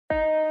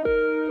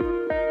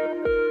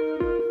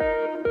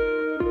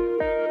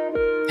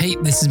Hey,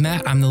 this is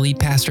Matt. I'm the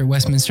lead pastor at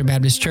Westminster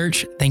Baptist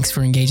Church. Thanks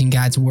for engaging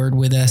God's Word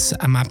with us.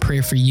 My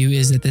prayer for you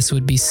is that this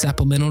would be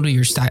supplemental to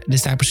your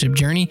discipleship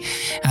journey.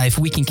 If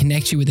we can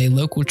connect you with a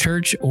local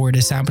church or a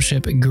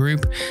discipleship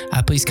group,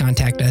 please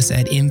contact us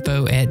at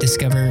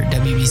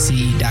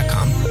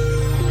info@discoverwbc.com.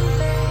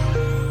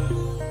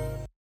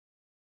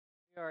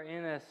 We are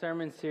in a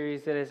sermon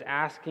series that is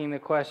asking the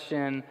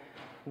question,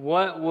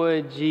 what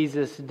would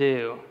Jesus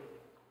do?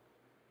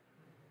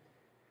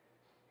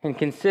 And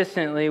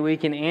consistently, we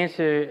can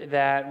answer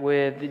that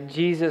with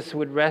Jesus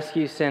would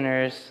rescue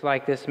sinners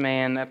like this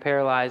man, a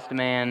paralyzed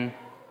man,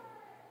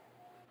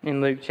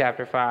 in Luke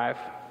chapter 5.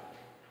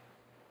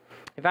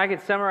 If I could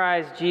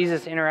summarize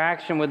Jesus'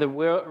 interaction with the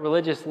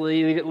religious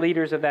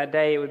leaders of that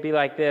day, it would be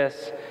like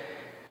this.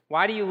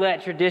 Why do you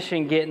let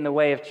tradition get in the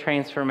way of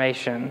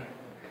transformation?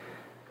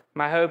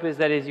 My hope is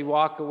that as you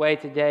walk away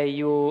today,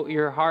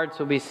 your hearts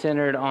will be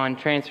centered on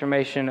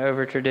transformation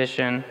over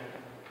tradition.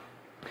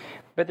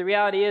 But the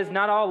reality is,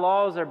 not all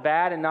laws are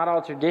bad and not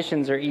all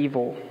traditions are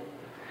evil.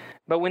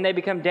 But when they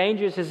become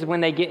dangerous is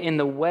when they get in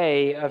the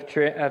way of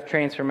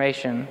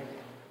transformation.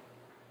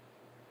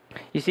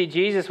 You see,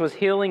 Jesus was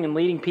healing and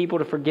leading people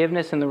to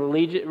forgiveness, and the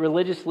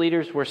religious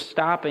leaders were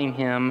stopping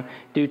him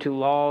due to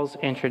laws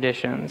and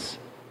traditions.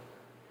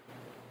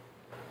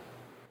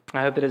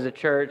 I hope that as a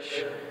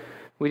church,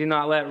 we do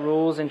not let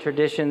rules and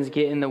traditions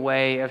get in the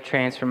way of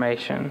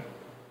transformation.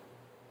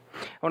 I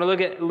want to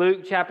look at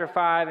Luke chapter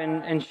 5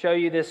 and show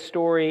you this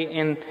story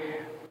and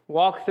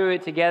walk through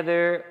it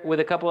together with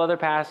a couple other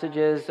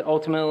passages,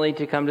 ultimately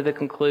to come to the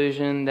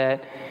conclusion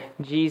that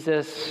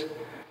Jesus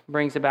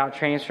brings about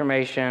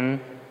transformation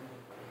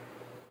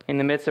in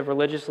the midst of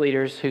religious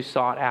leaders who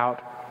sought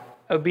out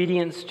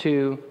obedience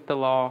to the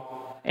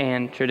law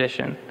and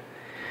tradition.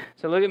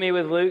 So look at me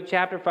with Luke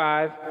chapter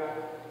 5,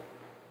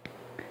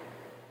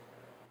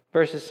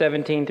 verses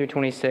 17 through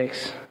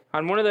 26.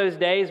 On one of those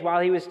days,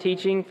 while he was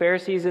teaching,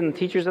 Pharisees and the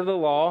teachers of the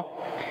law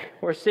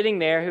were sitting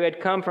there who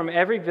had come from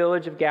every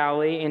village of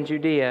Galilee and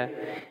Judea,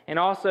 and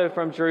also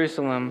from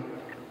Jerusalem.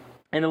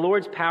 And the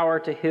Lord's power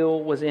to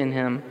heal was in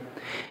him.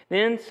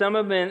 Then some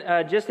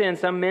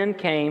men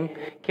came,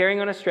 carrying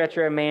on a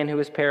stretcher a man who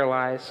was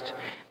paralyzed.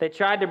 They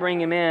tried to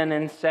bring him in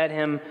and set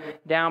him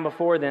down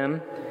before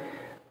them.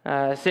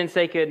 Since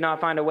they could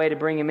not find a way to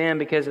bring him in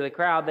because of the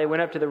crowd, they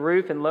went up to the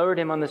roof and lowered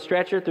him on the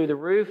stretcher through the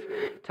roof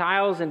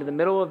tiles into the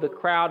middle of the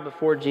crowd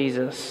before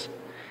Jesus.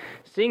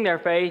 Seeing their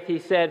faith, he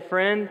said,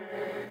 "Friend,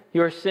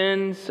 your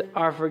sins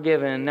are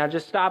forgiven." Now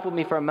just stop with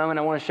me for a moment.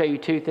 I want to show you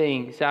two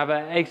things. I've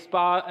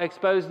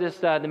exposed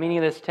the meaning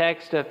of this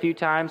text a few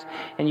times,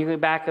 and you can go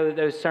back to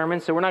those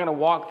sermons. So we're not going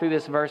to walk through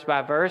this verse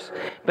by verse,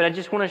 but I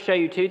just want to show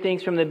you two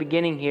things from the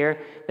beginning here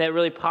that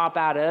really pop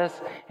out at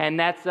us, and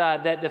that's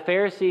that the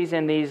Pharisees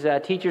and these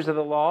teachers of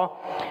the law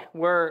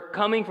were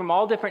coming from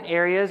all different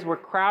areas, were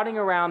crowding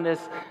around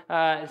this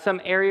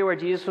some area where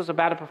Jesus was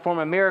about to perform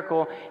a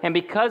miracle, and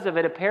because of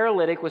it, a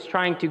paralytic was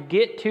trying to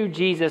get to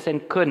Jesus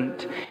and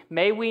couldn't.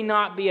 May we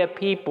not be a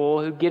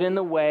people who get in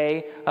the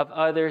way of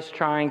others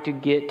trying to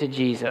get to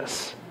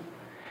Jesus.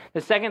 The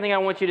second thing I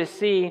want you to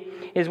see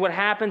is what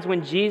happens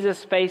when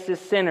Jesus faces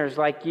sinners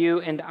like you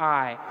and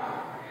I.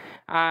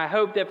 I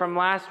hope that from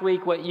last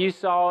week, what you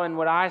saw and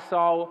what I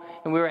saw,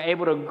 and we were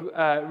able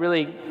to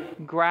really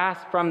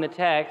grasp from the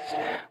text,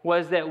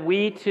 was that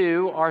we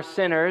too are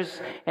sinners,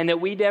 and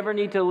that we never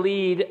need to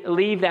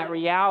leave that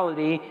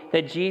reality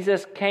that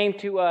Jesus came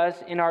to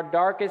us in our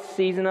darkest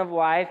season of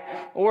life,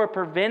 or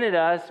prevented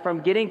us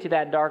from getting to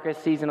that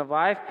darkest season of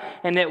life,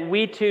 and that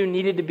we too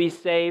needed to be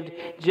saved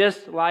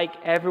just like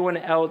everyone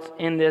else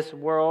in this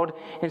world.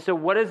 And so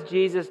what does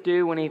Jesus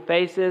do when he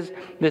faces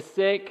the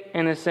sick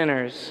and the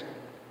sinners?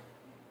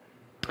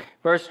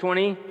 Verse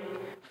 20,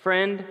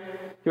 "Friend,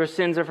 your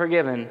sins are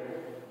forgiven."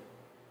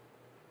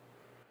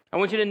 I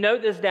want you to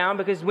note this down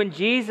because when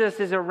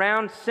Jesus is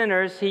around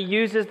sinners, he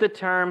uses the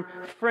term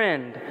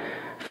friend.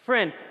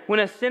 Friend. When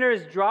a sinner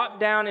is dropped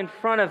down in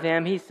front of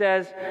him, he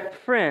says,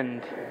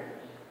 "Friend."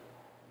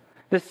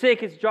 The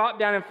sick is dropped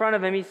down in front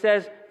of him, he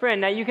says,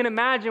 "Friend." Now you can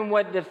imagine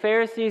what the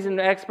Pharisees and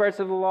the experts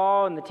of the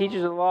law and the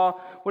teachers of the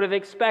law would have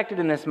expected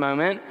in this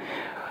moment.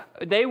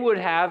 They would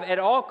have, at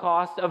all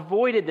costs,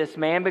 avoided this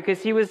man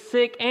because he was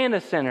sick and a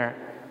sinner.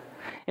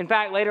 In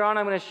fact, later on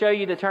I'm going to show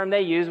you the term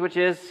they use, which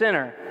is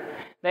sinner.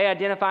 They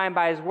identify him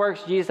by his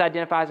works. Jesus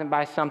identifies him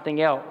by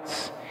something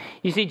else.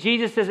 You see,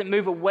 Jesus doesn't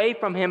move away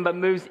from him, but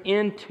moves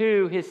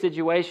into his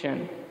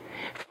situation.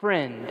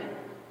 Friend.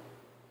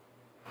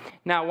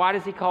 Now, why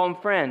does he call him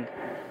friend?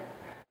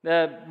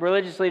 The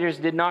religious leaders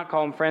did not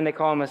call him friend. They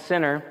call him a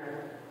sinner.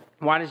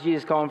 Why does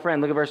Jesus call him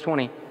friend? Look at verse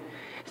 20.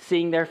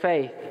 Seeing their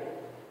faith.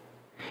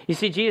 You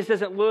see, Jesus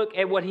doesn't look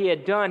at what he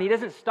had done. He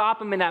doesn't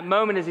stop him in that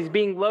moment as he's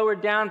being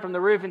lowered down from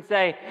the roof and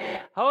say,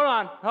 hold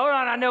on,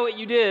 I know what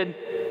you did.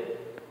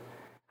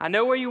 I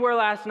know where you were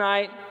last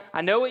night.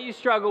 I know what you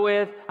struggle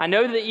with. I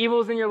know the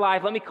evils in your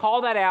life. Let me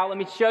call that out. Let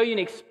me show you and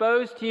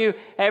expose to you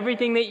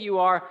everything that you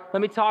are.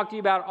 Let me talk to you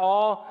about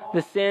all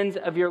the sins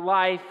of your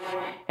life.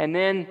 And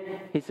then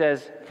he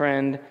says,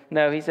 friend.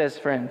 No, he says,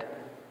 friend.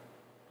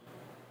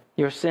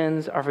 Your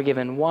sins are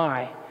forgiven.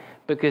 Why?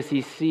 Because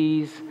he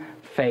sees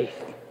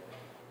faith.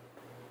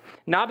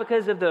 Not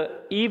because of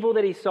the evil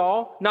that he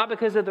saw, not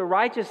because of the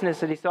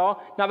righteousness that he saw,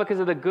 not because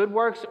of the good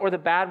works or the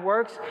bad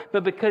works,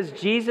 but because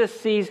Jesus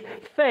sees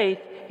faith,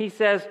 he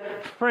says,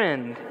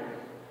 friend.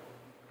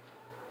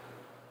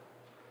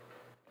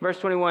 Verse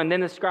 21,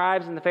 then the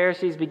scribes and the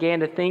Pharisees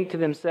began to think to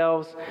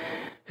themselves,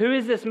 who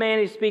is this man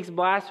who speaks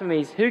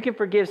blasphemies? Who can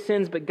forgive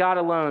sins but God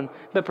alone?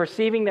 But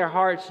perceiving their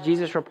hearts,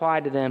 Jesus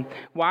replied to them,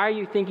 why are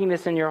you thinking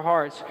this in your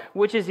hearts?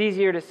 Which is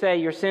easier to say,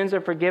 your sins are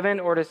forgiven,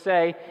 or to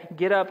say,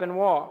 get up and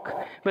walk?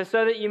 But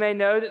so that you may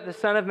know that the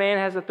Son of Man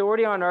has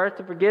authority on earth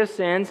to forgive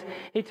sins,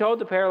 he told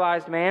the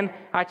paralyzed man,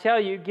 I tell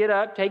you, get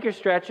up, take your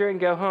stretcher, and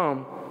go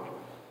home.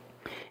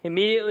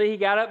 Immediately he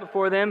got up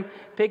before them,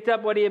 picked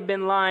up what he had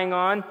been lying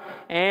on,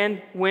 and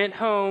went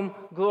home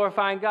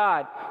glorifying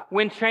God.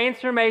 When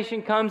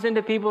transformation comes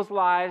into people's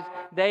lives,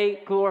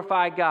 they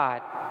glorify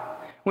God.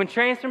 When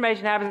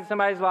transformation happens in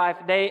somebody's life,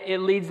 it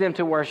leads them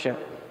to worship.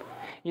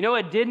 You know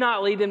what did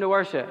not lead them to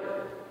worship?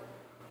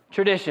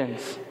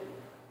 Traditions.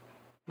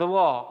 The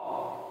law.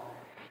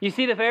 You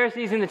see the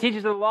Pharisees and the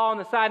teachers of the law on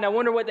the side, and I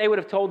wonder what they would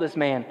have told this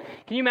man.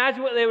 Can you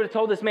imagine what they would have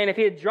told this man if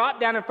he had dropped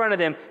down in front of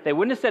them? They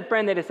wouldn't have said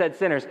friend, they'd have said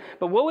sinners.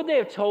 But what would they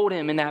have told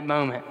him in that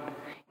moment?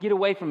 Get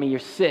away from me, you're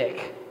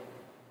sick.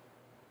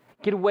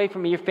 Get away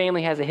from me, your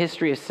family has a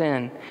history of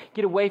sin.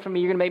 Get away from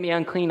me, you're going to make me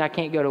unclean, I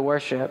can't go to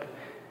worship.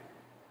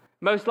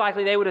 Most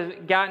likely they would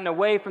have gotten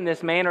away from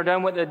this man or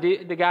done what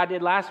the guy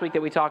did last week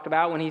that we talked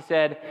about when he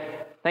said,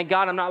 thank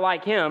God I'm not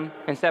like him,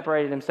 and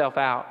separated himself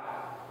out.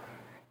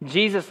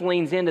 Jesus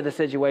leans into the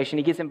situation.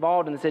 He gets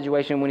involved in the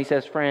situation when he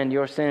says, friend,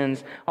 your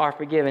sins are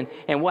forgiven.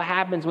 And what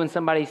happens when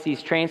somebody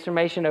sees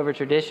transformation over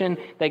tradition?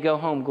 They go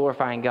home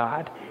glorifying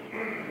God.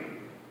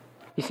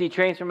 You see,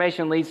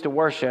 transformation leads to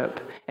worship.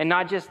 And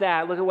not just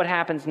that, look at what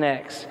happens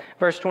next.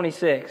 Verse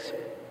 26.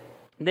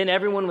 Then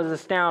everyone was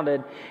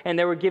astounded, and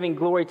they were giving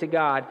glory to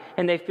God.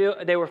 And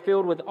they were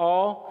filled with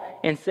awe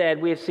and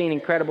said, we have seen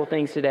incredible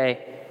things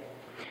today.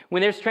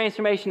 When there's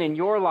transformation in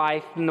your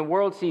life, and the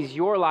world sees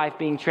your life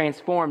being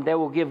transformed, they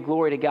will give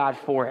glory to God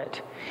for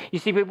it. You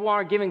see, people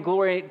aren't giving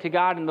glory to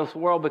God in this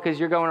world because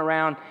you're going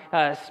around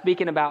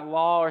speaking about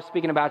law or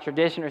speaking about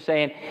tradition or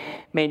saying,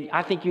 man,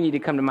 I think you need to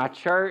come to my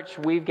church.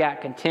 We've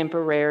got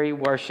contemporary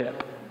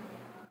worship.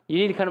 You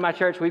need to come to my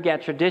church. We've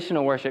got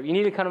traditional worship. You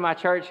need to come to my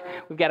church.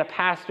 We've got a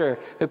pastor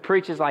who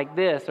preaches like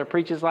this or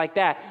preaches like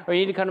that. Or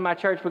you need to come to my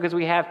church because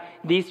we have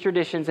these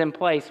traditions in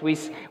place. We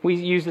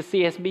use the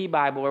CSB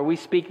Bible, or we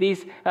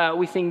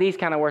sing these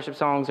kind of worship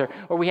songs,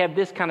 or we have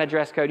this kind of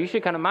dress code. You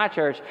should come to my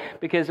church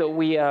because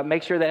we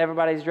make sure that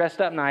everybody's dressed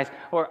up nice.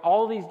 Or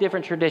all these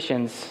different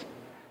traditions,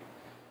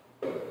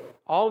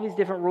 all these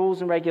different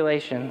rules and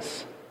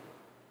regulations.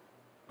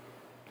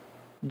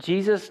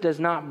 Jesus does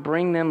not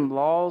bring them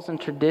laws and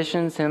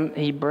traditions.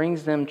 He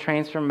brings them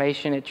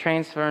transformation. It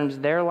transforms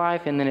their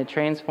life, and then it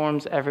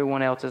transforms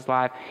everyone else's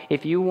life.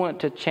 If you want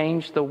to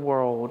change the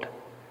world,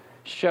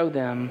 show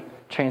them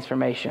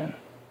transformation.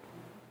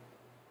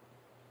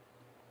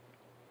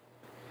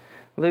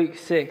 Luke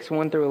 6,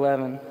 1 through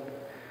 11.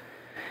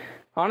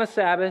 On a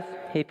Sabbath,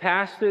 he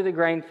passed through the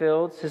grain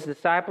fields. His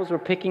disciples were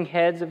picking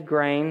heads of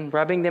grain,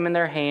 rubbing them in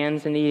their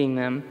hands and eating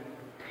them.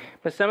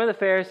 But some of the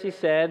Pharisees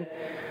said,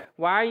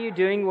 why are you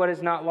doing what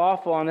is not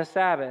lawful on the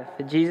Sabbath?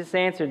 Jesus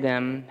answered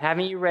them,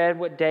 haven't you read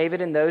what David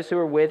and those who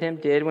were with him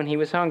did when he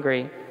was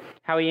hungry?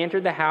 How he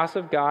entered the house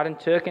of God and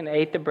took and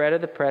ate the bread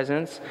of the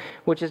presence,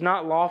 which is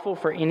not lawful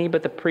for any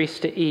but the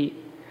priests to eat.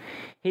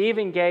 He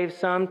even gave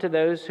some to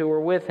those who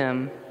were with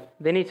him.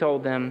 Then he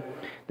told them,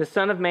 the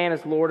Son of Man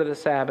is Lord of the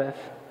Sabbath.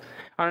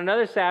 On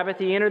another Sabbath,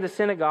 he entered the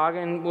synagogue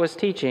and was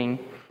teaching.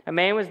 A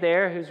man was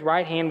there whose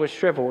right hand was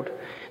shriveled.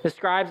 The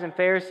scribes and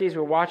Pharisees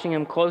were watching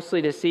him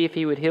closely to see if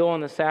he would heal on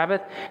the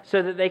Sabbath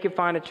so that they could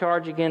find a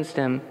charge against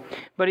him.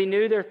 But he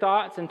knew their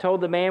thoughts and told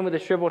the man with the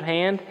shriveled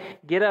hand,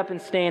 get up and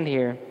stand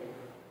here.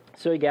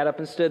 So he got up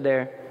and stood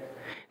there.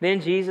 Then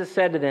Jesus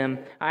said to them,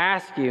 I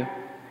ask you,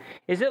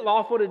 is it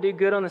lawful to do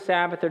good on the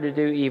Sabbath or to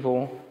do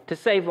evil, to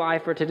save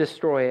life or to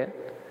destroy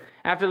it?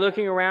 After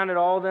looking around at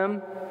all of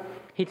them,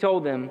 he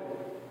told them,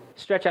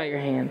 stretch out your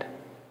hand.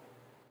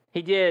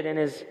 He did, and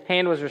his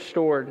hand was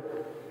restored.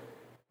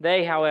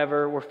 They,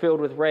 however, were filled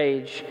with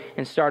rage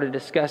and started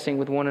discussing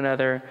with one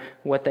another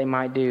what they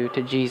might do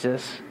to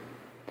Jesus.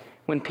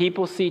 When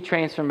people see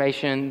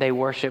transformation, they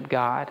worship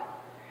God.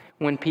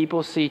 When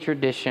people see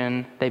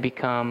tradition, they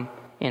become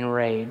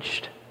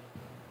enraged.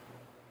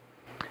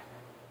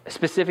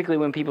 Specifically,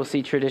 when people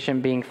see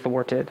tradition being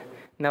thwarted.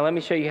 Now, let me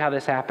show you how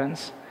this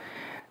happens.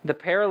 The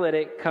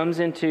paralytic comes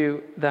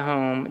into the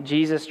home.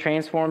 Jesus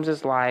transforms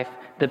his life.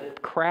 The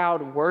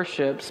crowd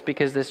worships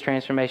because this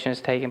transformation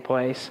has taken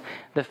place.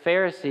 The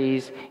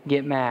Pharisees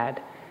get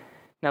mad.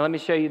 Now let me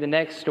show you the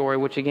next story,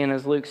 which again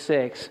is Luke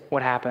 6.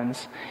 What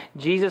happens?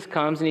 Jesus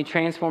comes and he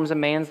transforms a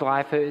man's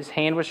life. His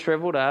hand was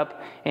shriveled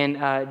up,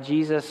 and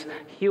Jesus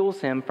heals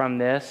him from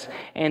this.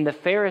 And the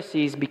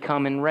Pharisees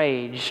become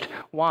enraged.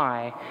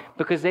 Why?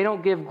 Because they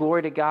don't give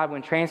glory to God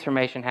when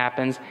transformation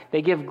happens.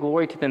 They give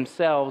glory to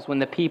themselves when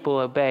the people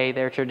obey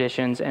their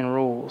traditions and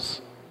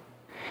rules.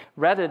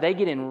 Rather, they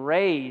get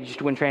enraged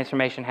when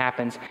transformation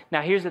happens.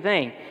 Now here's the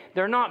thing.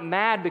 They're not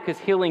mad because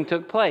healing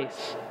took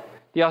place.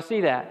 Do y'all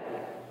see that?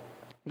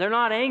 They're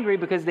not angry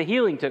because the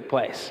healing took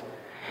place.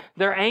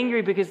 They're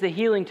angry because the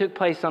healing took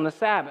place on the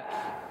Sabbath.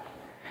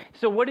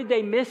 So what did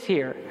they miss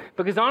here?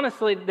 Because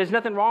honestly, there's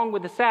nothing wrong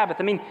with the Sabbath.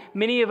 I mean,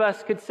 many of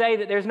us could say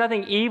that there's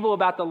nothing evil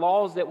about the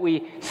laws that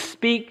we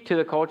speak to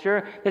the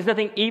culture. There's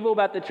nothing evil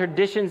about the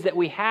traditions that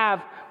we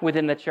have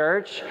within the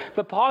church.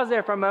 But pause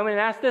there for a moment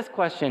and ask this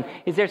question.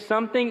 Is there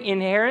something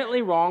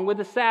inherently wrong with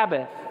the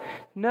Sabbath?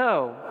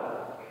 No.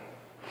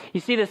 You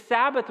see, the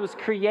Sabbath was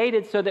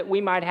created so that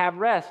we might have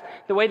rest.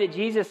 The way that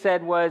Jesus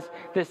said was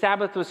the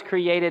Sabbath was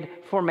created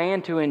for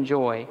man to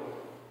enjoy.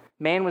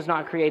 Man was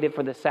not created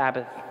for the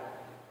Sabbath.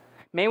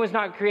 Man was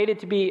not created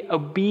to be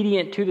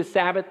obedient to the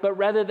Sabbath, but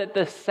rather that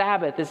the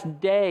Sabbath, this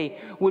day,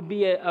 would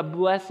be a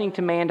blessing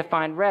to man to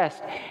find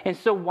rest. And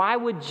so why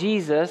would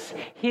Jesus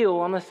heal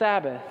on the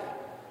Sabbath?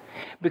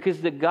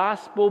 Because the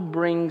gospel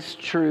brings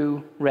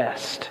true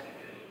rest.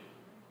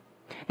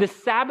 The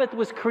Sabbath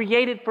was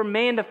created for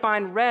man to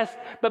find rest,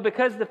 but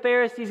because the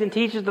Pharisees and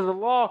teachers of the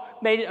law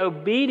made it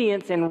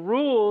obedience and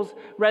rules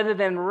rather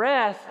than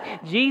rest,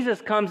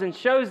 Jesus comes and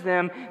shows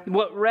them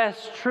what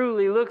rest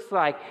truly looks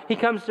like. He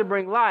comes to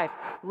bring life,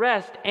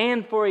 rest,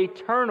 and for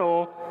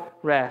eternal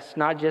rest,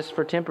 not just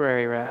for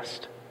temporary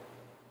rest.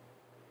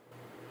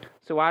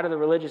 So why do the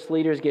religious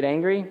leaders get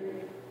angry?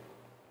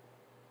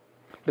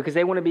 Because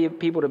they want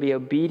people to be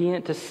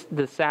obedient to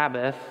the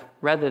Sabbath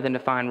rather than to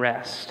find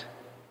rest.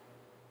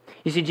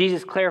 You see,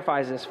 Jesus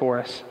clarifies this for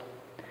us.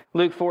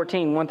 Luke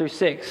 14,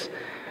 1-6.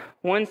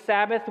 One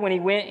Sabbath, when he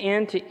went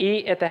in to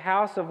eat at the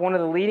house of one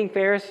of the leading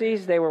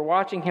Pharisees, they were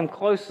watching him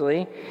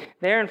closely.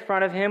 There in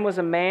front of him was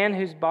a man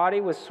whose body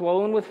was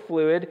swollen with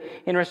fluid.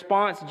 In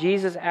response,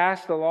 Jesus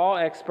asked the law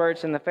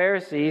experts and the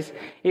Pharisees,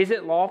 "Is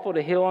it lawful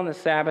to heal on the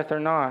Sabbath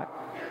or not?"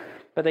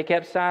 But they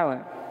kept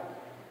silent.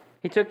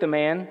 He took the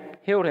man,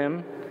 healed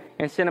him,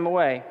 and sent him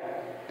away.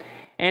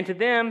 And to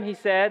them he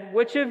said,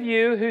 "Which of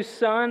you whose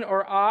son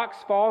or ox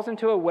falls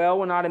into a well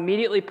will not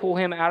immediately pull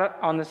him out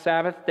on the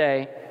Sabbath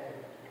day?"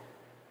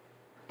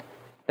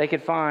 They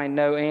could find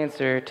no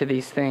answer to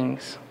these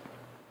things.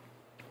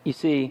 You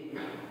see,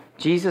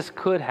 Jesus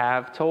could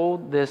have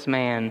told this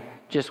man,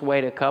 just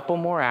wait a couple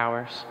more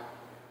hours,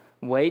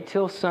 wait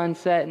till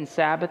sunset and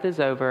Sabbath is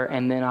over,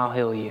 and then I'll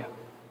heal you.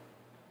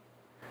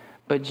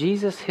 But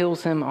Jesus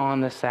heals him on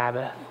the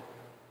Sabbath.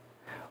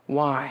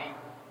 Why?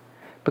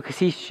 Because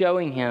he's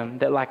showing him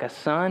that like a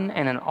son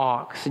and an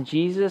ox,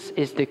 Jesus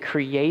is the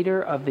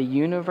creator of the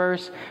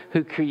universe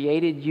who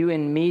created you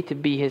and me to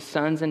be his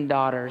sons and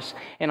daughters.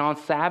 And on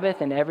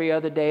Sabbath and every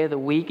other day of the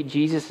week,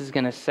 Jesus is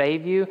going to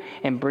save you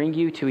and bring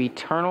you to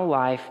eternal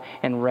life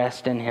and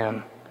rest in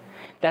him.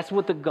 That's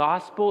what the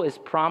gospel is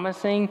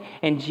promising,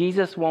 and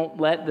Jesus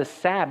won't let the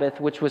Sabbath,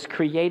 which was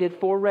created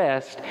for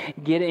rest,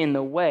 get in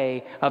the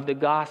way of the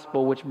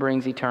gospel, which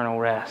brings eternal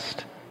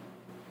rest.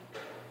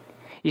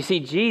 You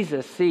see,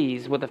 Jesus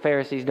sees what the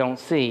Pharisees don't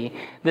see.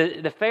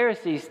 The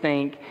Pharisees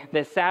think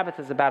that Sabbath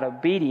is about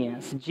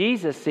obedience.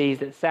 Jesus sees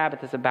that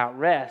Sabbath is about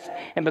rest.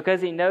 And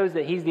because he knows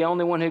that he's the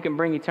only one who can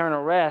bring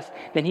eternal rest,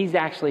 then he's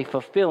actually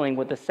fulfilling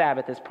what the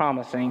Sabbath is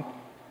promising.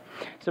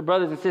 So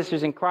brothers and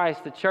sisters in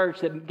Christ, the church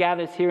that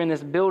gathers here in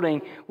this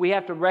building, we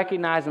have to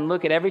recognize and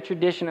look at every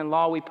tradition and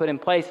law we put in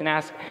place and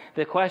ask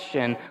the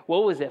question,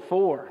 what was it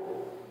for?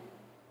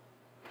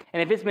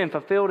 And if it's been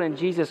fulfilled in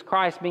Jesus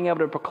Christ, being able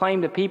to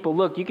proclaim to people,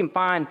 look, you can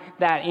find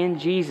that in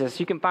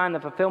Jesus. You can find the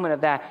fulfillment of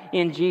that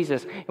in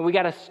Jesus. And we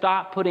got to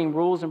stop putting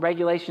rules and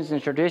regulations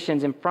and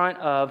traditions in front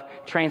of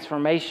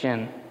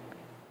transformation.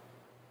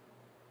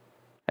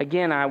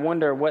 Again, I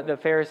wonder what the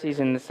Pharisees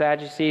and the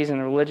Sadducees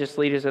and the religious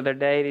leaders of their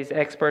day, these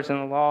experts in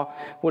the law,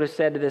 would have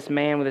said to this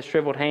man with a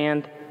shriveled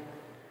hand.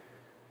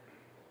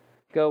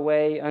 Go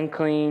away,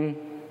 unclean.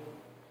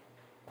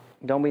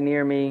 Don't be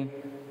near me,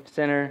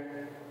 sinner.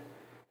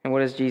 And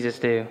what does Jesus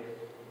do?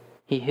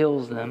 He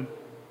heals them.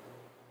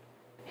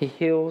 He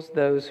heals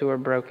those who are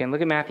broken. Look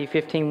at Matthew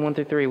 15,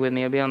 1-3 with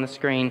me. It'll be on the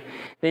screen.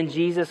 Then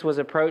Jesus was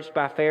approached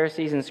by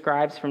Pharisees and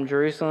scribes from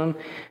Jerusalem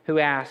who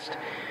asked,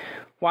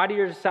 "Why do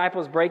your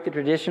disciples break the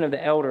tradition of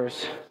the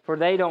elders? For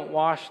they don't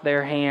wash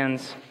their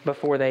hands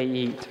before they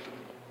eat."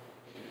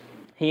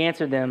 He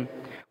answered them,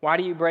 "Why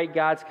do you break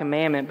God's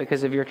commandment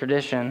because of your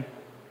tradition?"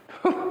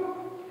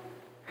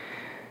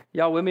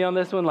 Y'all with me on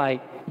this one?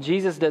 Like,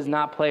 Jesus does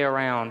not play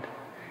around.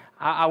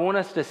 I want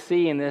us to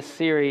see in this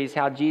series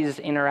how Jesus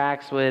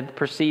interacts with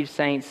perceived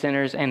saints,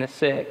 sinners, and the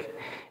sick.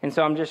 And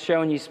so I'm just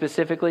showing you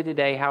specifically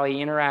today how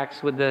he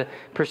interacts with the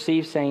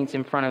perceived saints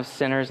in front of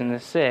sinners and the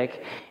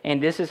sick.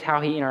 And this is how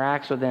he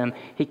interacts with them.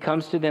 He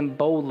comes to them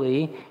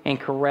boldly and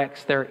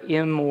corrects their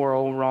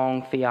immoral,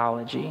 wrong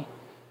theology.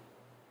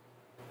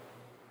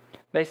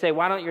 They say,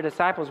 why don't your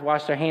disciples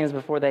wash their hands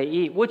before they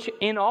eat? Which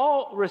in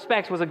all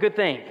respects was a good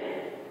thing.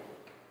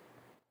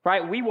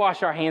 Right? We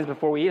wash our hands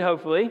before we eat,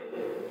 hopefully.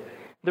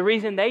 The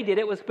reason they did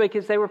it was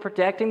because they were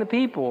protecting the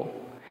people.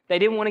 They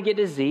didn't want to get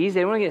disease,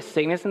 they didn't want to get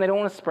sickness, and they don't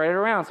want to spread it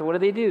around. So what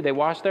do? They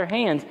wash their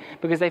hands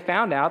because they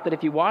found out that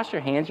if you wash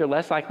your hands, you're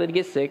less likely to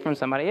get sick from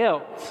somebody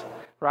else.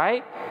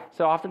 Right?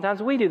 So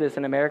oftentimes we do this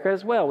in America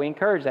as well. We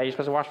encourage that. You're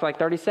supposed to wash for like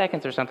 30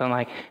 seconds or something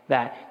like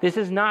that. This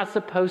is not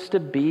supposed to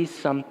be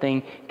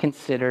something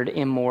considered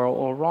immoral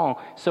or wrong.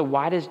 So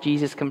why does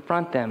Jesus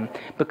confront them?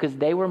 Because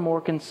they were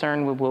more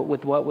concerned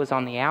with what was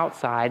on the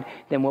outside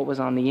than what was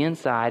on the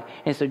inside.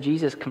 And so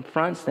Jesus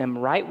confronts them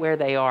right where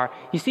they are.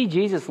 You see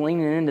Jesus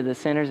leaning into the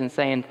sinners and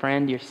saying,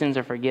 friend, your sins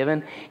are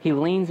forgiven. He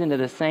leans into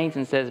the saints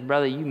and says,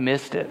 brother, you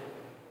missed it.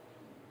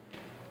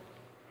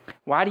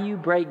 Why do you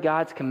break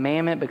God's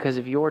commandment? Because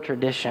of your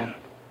tradition.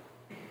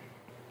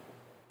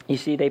 You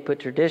see, they put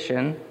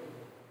tradition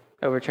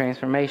over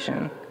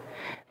transformation.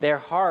 Their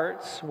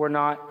hearts were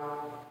not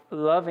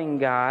loving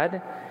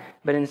God,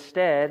 but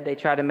instead they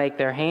tried to make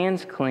their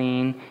hands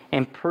clean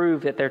and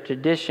prove that their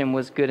tradition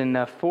was good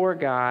enough for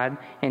God,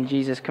 and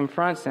Jesus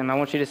confronts them. I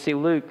want you to see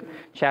Luke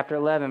chapter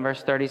 11,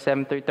 verse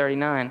 37 through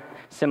 39.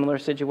 Similar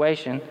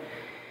situation.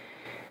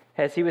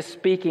 As he was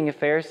speaking, a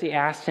Pharisee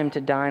asked him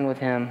to dine with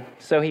him.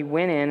 So he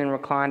went in and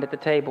reclined at the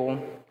table.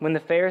 When the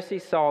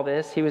Pharisee saw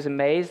this, he was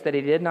amazed that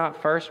he did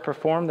not first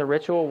perform the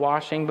ritual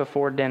washing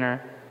before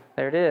dinner.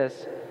 There it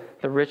is,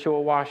 the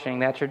ritual washing,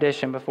 that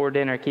tradition before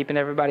dinner, keeping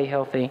everybody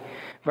healthy.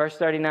 Verse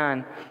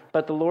 39,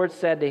 but the Lord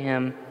said to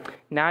him,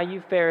 now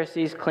you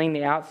Pharisees clean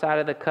the outside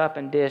of the cup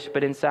and dish,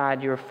 but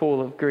inside you are full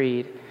of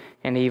greed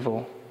and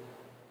evil.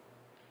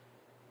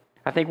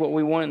 I think what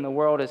we want in the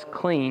world is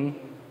clean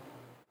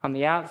on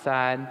the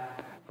outside,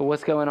 but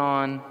what's going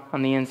on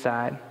the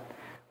inside?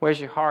 Where's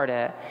your heart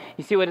at?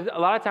 You see, a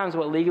lot of times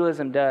what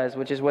legalism does,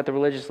 which is what the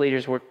religious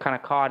leaders were kind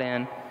of caught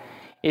in,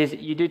 is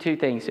you do two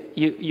things.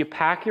 You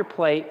pack your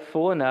plate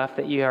full enough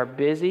that you are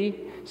busy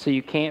so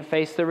you can't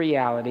face the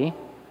reality.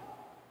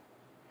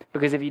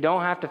 Because if you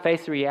don't have to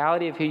face the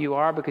reality of who you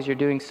are because you're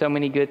doing so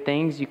many good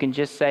things, you can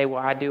just say,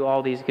 well, I do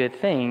all these good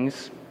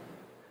things,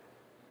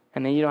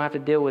 and then you don't have to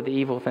deal with the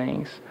evil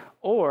things.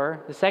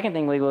 Or the second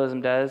thing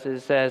legalism does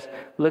is says,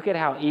 look at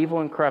how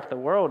evil and corrupt the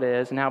world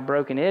is and how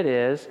broken it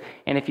is.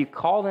 And if you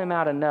call them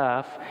out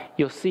enough,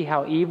 you'll see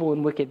how evil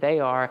and wicked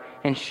they are.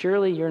 And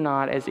surely you're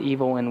not as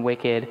evil and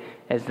wicked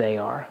as they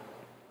are.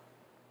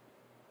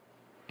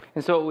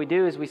 And so what we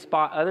do is we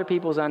spot other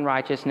people's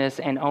unrighteousness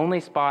and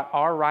only spot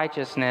our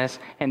righteousness,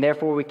 and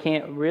therefore we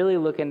can't really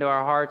look into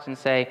our hearts and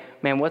say,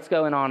 man, what's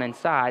going on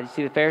inside? You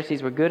see, the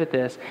Pharisees were good at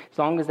this. As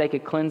long as they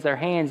could cleanse their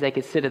hands, they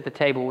could sit at the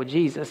table with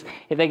Jesus.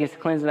 If they can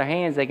cleanse their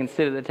hands, they can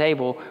sit at the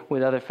table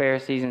with other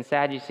Pharisees and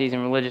Sadducees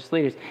and religious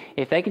leaders.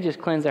 If they can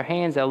just cleanse their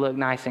hands, they'll look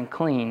nice and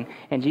clean.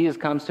 And Jesus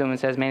comes to them and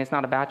says, man, it's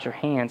not about your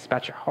hands, it's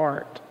about your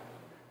heart.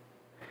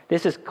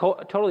 This is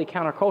totally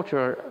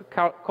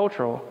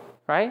countercultural,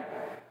 right?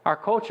 Our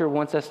culture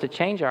wants us to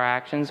change our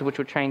actions, which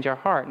would change our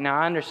heart. Now,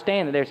 I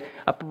understand that there's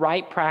a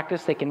right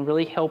practice that can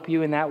really help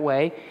you in that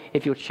way.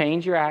 If you'll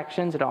change your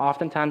actions, it'll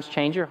oftentimes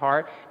change your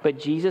heart. But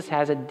Jesus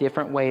has a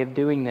different way of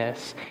doing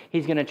this.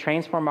 He's going to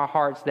transform our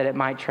hearts that it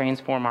might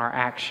transform our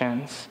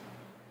actions.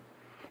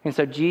 And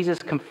so Jesus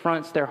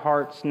confronts their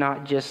hearts,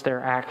 not just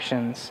their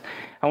actions.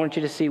 I want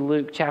you to see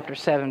Luke chapter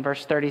 7,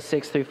 verse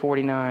 36 through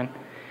 49.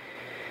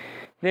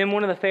 Then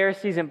one of the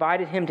Pharisees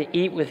invited him to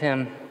eat with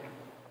him.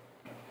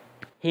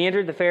 He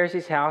entered the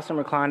Pharisee's house and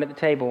reclined at the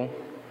table.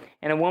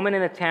 And a woman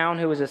in the town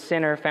who was a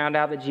sinner found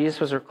out that Jesus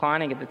was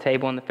reclining at the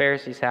table in the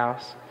Pharisee's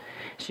house.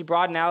 She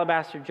brought an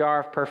alabaster jar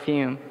of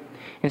perfume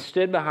and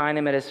stood behind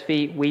him at his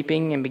feet,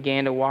 weeping, and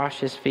began to wash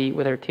his feet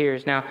with her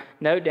tears. Now,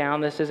 note down,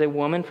 this is a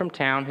woman from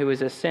town who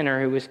is a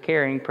sinner who was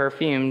carrying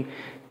perfume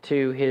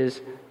to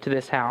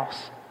this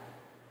house.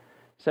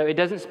 So it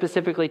doesn't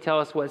specifically tell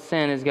us what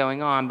sin is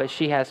going on, but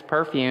she has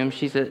perfume.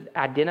 She's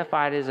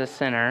identified as a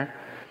sinner.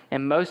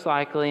 And most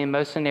likely, in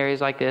most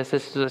scenarios like this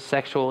is a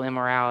sexual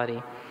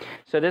immorality.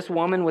 So this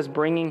woman was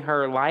bringing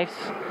her life's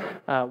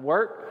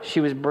work. She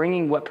was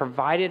bringing what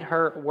provided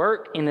her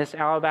work in this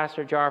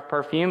alabaster jar of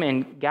perfume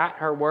and got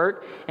her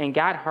work and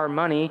got her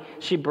money.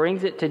 She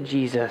brings it to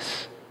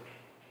Jesus.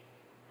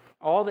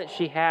 All that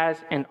she has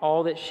and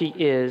all that she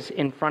is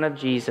in front of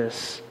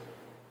Jesus.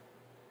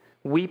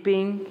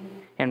 Weeping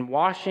and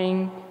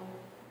washing.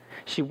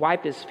 She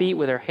wiped his feet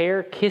with her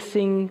hair,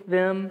 kissing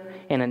them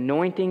and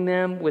anointing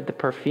them with the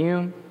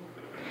perfume.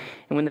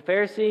 And when the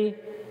Pharisee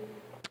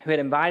who had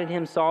invited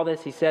him saw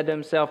this, he said to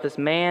himself, this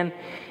man,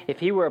 if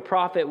he were a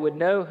prophet, would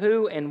know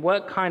who and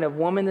what kind of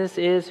woman this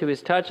is who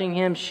is touching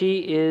him. She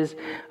is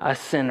a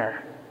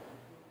sinner.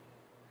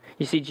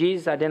 You see,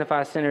 Jesus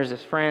identifies sinners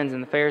as friends,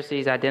 and the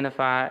Pharisees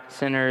identify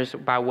sinners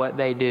by what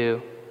they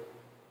do.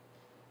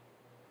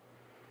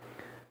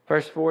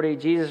 Verse 40,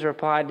 Jesus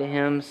replied to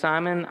him,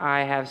 Simon,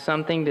 I have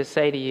something to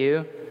say to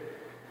you.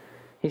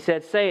 He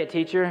said, say it,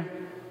 teacher.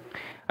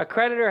 A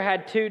creditor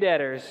had 2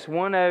 debtors.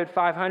 One owed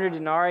 500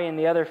 denarii and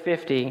the other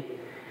 50.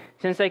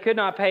 Since they could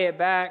not pay it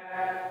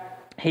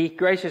back, He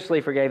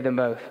graciously forgave them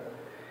both.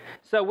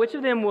 So which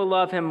of them will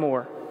love him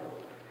more?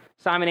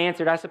 Simon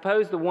answered, I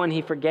suppose the one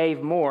he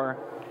forgave more.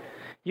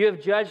 You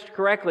have judged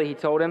correctly, he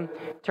told him.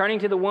 Turning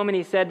to the woman,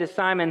 he said to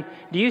Simon,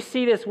 do you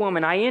see this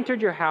woman? I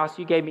entered your house.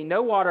 You gave me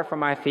no water for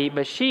my feet,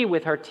 but she,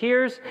 with her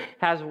tears,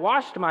 has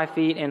washed my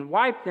feet and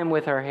wiped them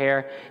with her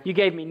hair. You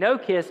gave me no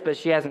kiss, but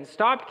she hasn't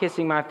stopped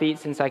kissing my feet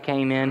since I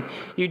came in.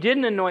 You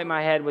didn't anoint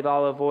my head with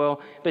olive oil,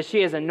 but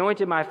she has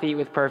anointed my feet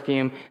with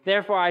perfume.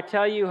 Therefore, I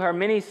tell you, her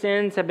many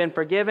sins have been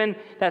forgiven.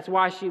 That's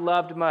why she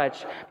loved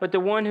much. But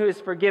the one who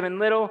is forgiven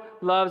little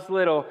loves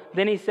little.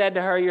 Then he said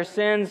to her, your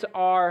sins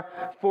are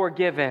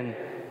forgiven.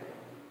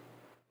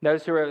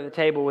 Those who were at the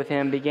table with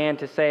him began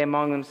to say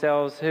among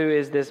themselves, who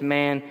is this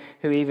man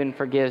who even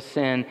forgives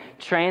sin?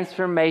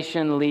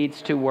 Transformation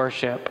leads to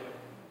worship.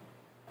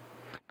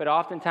 But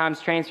oftentimes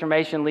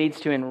transformation leads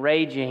to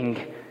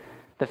enraging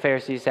the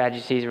Pharisees,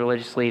 Sadducees,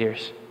 religious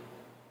leaders.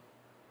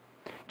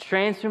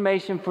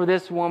 Transformation for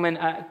this woman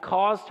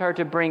caused her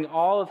to bring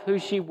all of who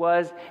she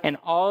was and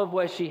all of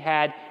what she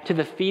had to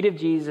the feet of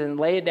Jesus and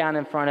lay it down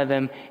in front of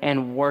him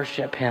and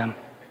worship him.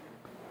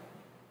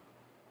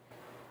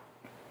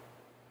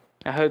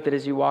 I hope that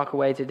as you walk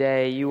away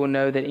today, you will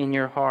know that in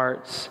your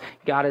hearts,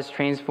 God has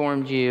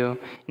transformed you,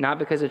 not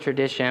because of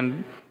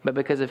tradition, but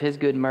because of his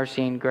good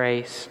mercy and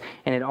grace.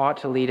 And it ought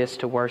to lead us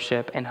to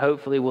worship, and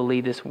hopefully will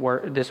lead this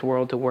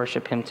world to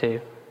worship him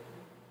too.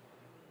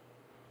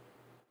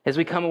 As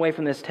we come away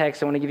from this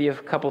text, I want to give you a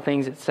couple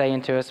things it's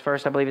saying to us.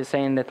 First, I believe it's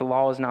saying that the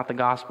law is not the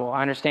gospel.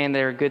 I understand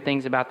there are good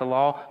things about the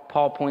law.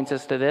 Paul points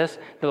us to this.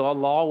 The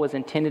law was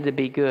intended to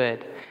be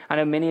good. I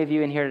know many of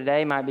you in here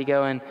today might be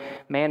going,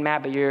 man,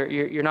 Matt, but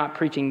you're not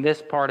preaching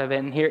this part of it.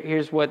 And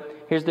here's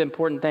the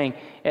important thing.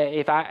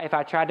 If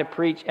I tried to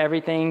preach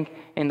everything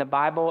in the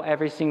Bible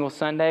every single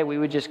Sunday, we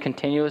would just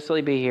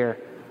continuously be here,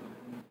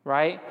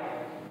 right?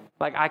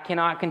 Like I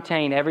cannot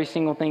contain every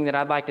single thing that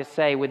I'd like to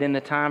say within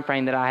the time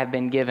frame that I have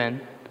been given.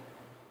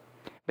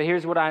 But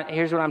here's what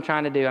I'm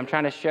trying to do. I'm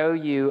trying to show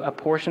you a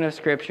portion of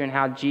Scripture and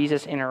how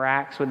Jesus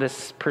interacts with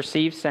the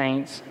perceived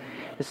saints,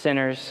 the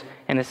sinners,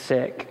 and the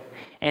sick.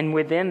 And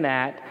within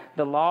that,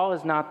 the law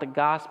is not the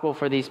gospel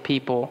for these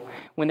people.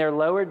 When they're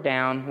lowered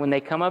down, when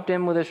they come up to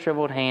him with a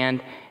shriveled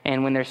hand,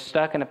 and when they're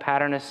stuck in a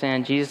pattern of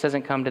sin, Jesus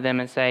doesn't come to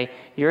them and say,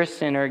 you're a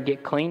sinner,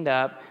 get cleaned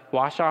up,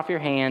 wash off your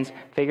hands,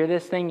 figure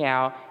this thing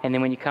out, and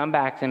then when you come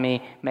back to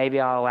me, maybe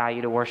I'll allow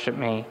you to worship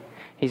me.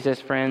 He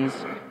says, friends,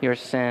 your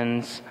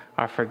sins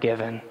are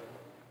forgiven.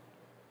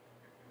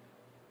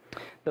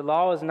 The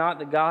law is not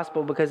the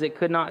gospel because it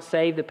could not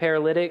save the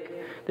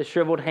paralytic, the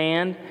shriveled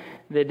hand,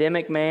 the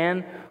Adamic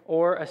man,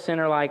 or a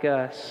sinner like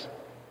us.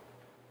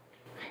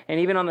 And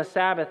even on the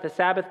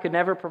Sabbath could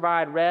never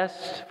provide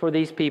rest for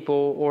these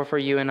people or for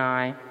you and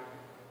I.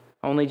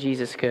 Only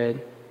Jesus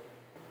could.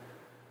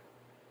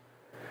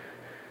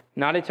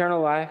 Not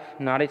eternal life,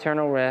 not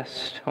eternal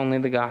rest, only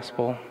the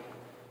gospel.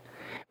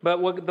 But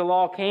what the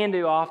law can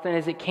do often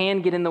is it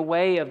can get in the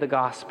way of the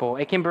gospel.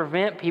 It can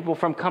prevent people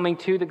from coming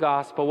to the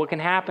gospel. What can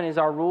happen is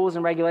our rules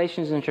and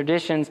regulations and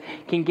traditions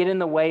can get in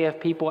the way of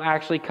people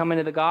actually coming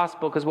to the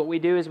gospel, because what we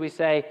do is we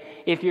say,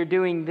 if you're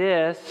doing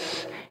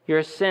this, you're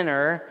a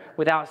sinner,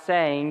 without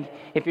saying,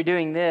 if you're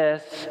doing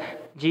this,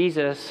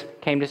 Jesus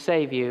came to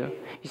save you.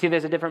 You see,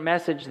 there's a different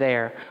message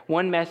there.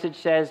 One message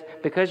says,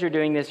 because you're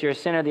doing this, you're a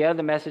sinner. The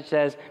other message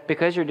says,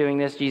 because you're doing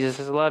this, Jesus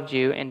has loved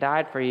you and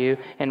died for you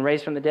and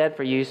raised from the dead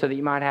for you so that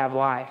you might have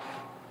life.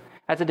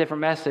 That's a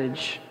different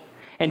message.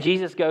 And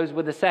Jesus goes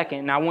with the second.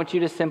 And I want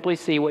you to simply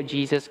see what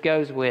Jesus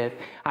goes with.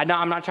 I'm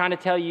not trying to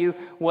tell you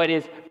what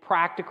is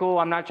practical.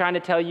 I'm not trying to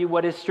tell you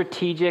what is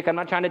strategic. I'm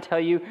not trying to tell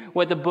you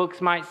what the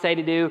books might say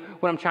to do.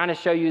 What I'm trying to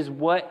show you is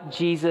what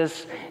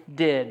Jesus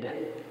did.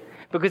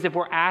 Because if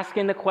we're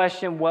asking the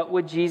question, what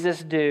would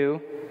Jesus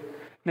do?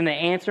 Then the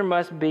answer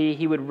must be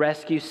he would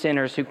rescue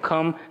sinners who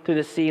come through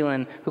the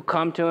ceiling, who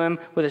come to him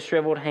with a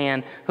shriveled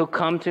hand, who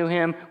come to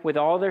him with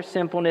all their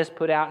sinfulness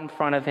put out in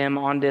front of him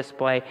on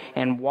display,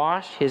 and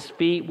wash his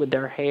feet with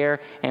their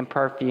hair and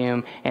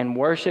perfume, and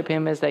worship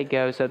him as they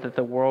go so that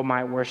the world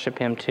might worship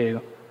him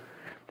too.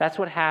 That's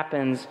what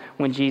happens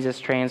when Jesus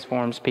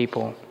transforms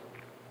people.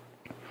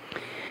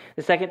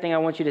 The second thing I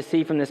want you to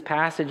see from this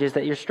passage is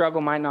that your struggle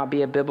might not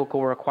be a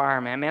biblical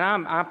requirement. I mean,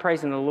 I'm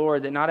praising the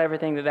Lord that not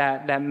everything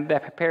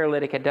that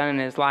paralytic had done in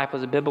his life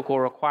was a biblical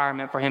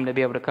requirement for him to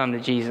be able to come to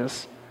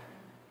Jesus.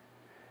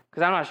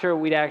 Because I'm not sure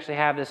we'd actually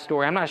have this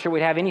story. I'm not sure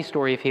we'd have any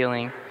story of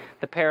healing.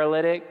 The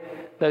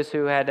paralytic, those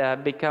who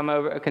had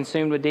become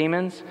consumed with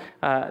demons,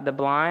 the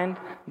blind,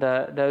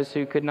 those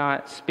who could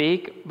not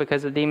speak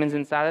because of demons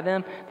inside of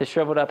them, the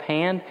shriveled up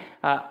hand.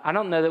 I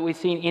don't know that we've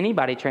seen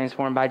anybody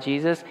transformed by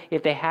Jesus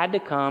if they had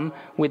to come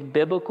with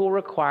biblical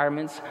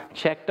requirements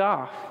checked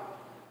off.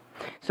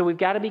 So we've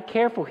got to be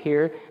careful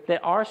here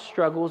that our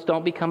struggles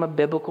don't become a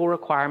biblical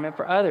requirement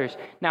for others.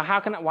 Now,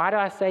 why do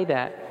I say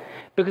that?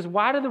 Because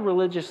why do the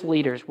religious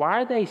leaders,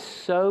 why are they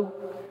so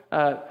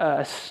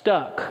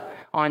stuck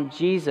on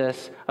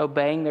Jesus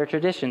obeying their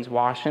traditions,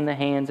 washing the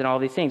hands and all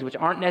these things, which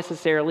aren't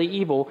necessarily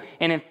evil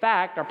and in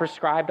fact are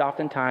prescribed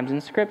oftentimes in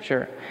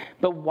Scripture.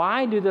 But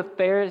why do the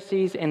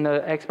Pharisees and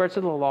the experts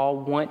of the law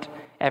want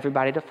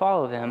everybody to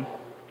follow them?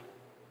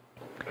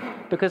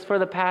 Because for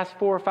the past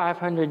 400 or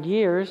 500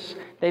 years,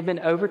 they've been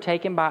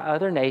overtaken by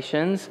other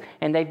nations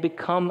and they've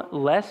become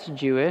less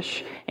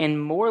Jewish and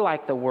more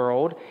like the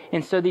world.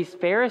 And so these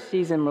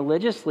Pharisees and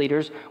religious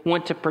leaders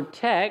want to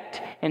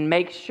protect and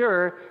make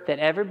sure that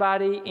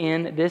everybody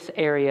in this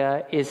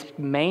area is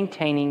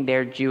maintaining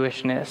their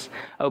Jewishness.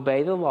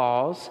 Obey the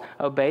laws,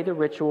 obey the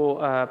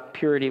ritual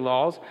purity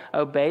laws,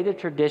 obey the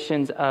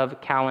traditions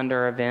of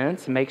calendar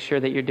events, make sure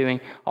that you're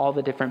doing all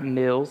the different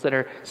meals that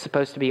are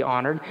supposed to be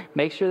honored,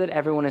 make sure that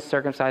everyone is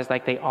circumcised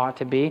like they ought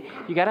to be.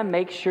 You got to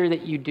make sure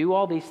that you do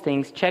all these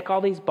things, check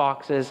all these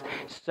boxes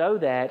so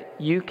that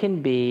you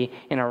can be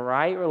in a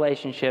right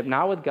relationship,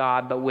 not with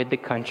God, but with the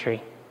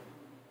country.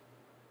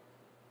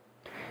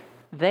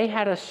 They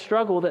had a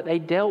struggle that they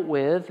dealt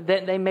with,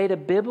 that they made a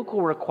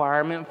biblical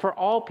requirement for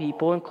all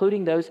people,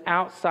 including those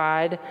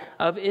outside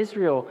of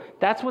Israel.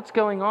 That's what's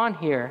going on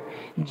here.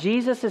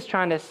 Jesus is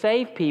trying to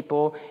save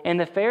people, and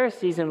the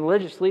Pharisees and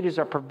religious leaders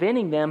are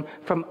preventing them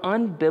from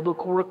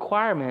unbiblical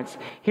requirements.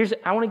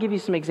 I want to give you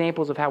some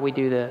examples of how we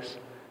do this.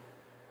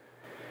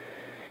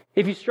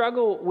 If you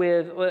struggle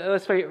with,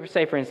 let's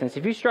say for instance,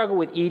 if you struggle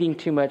with eating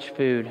too much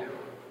food,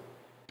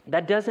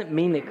 that doesn't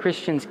mean that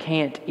Christians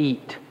can't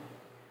eat.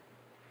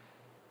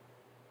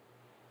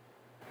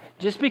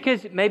 Just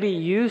because maybe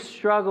you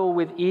struggle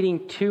with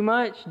eating too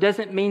much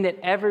doesn't mean that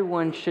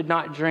everyone should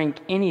not drink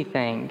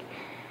anything.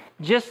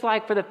 Just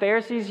like for the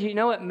Pharisees, you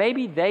know what?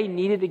 Maybe they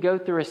needed to go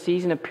through a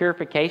season of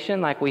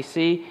purification like we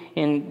see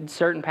in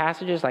certain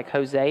passages like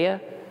Hosea.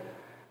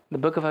 The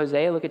book of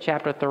Hosea, look at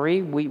chapter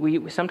 3.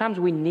 We sometimes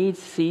we need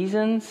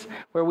seasons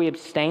where we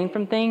abstain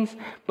from things.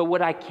 But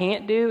what I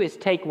can't do is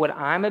take what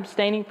I'm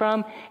abstaining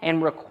from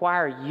and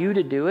require you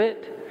to do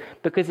it,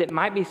 because it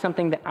might be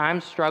something that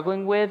I'm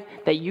struggling with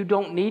that you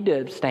don't need to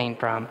abstain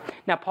from.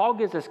 Now, Paul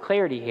gives us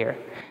clarity here.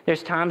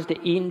 There's times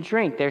to eat and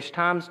drink. There's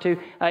times to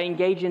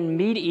engage in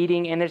meat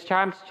eating, and there's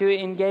times to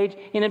engage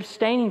in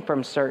abstaining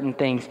from certain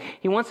things.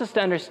 He wants us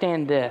to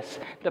understand this.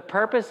 The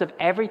purpose of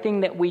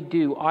everything that we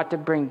do ought to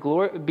bring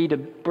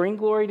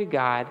glory to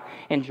God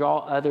and draw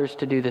others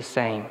to do the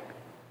same.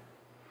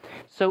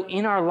 So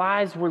in our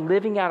lives, we're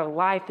living out a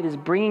life that is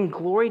bringing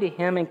glory to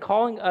Him and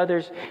calling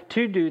others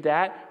to do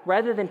that,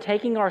 rather than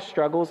taking our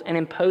struggles and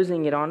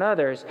imposing it on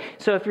others.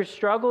 So if you're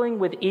struggling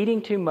with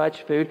eating too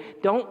much food,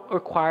 don't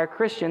require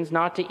Christians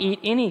not to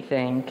eat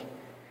anything.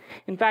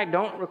 In fact,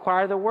 don't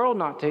require the world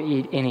not to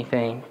eat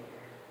anything.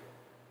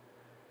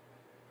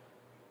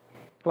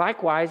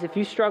 Likewise, if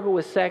you struggle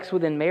with sex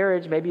within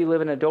marriage, maybe you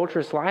live an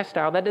adulterous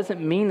lifestyle, that doesn't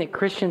mean that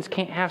Christians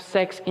can't have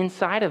sex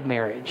inside of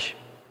marriage.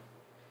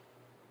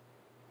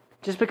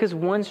 Just because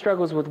one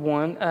struggles with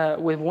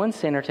one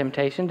sin or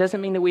temptation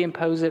doesn't mean that we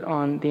impose it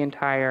on the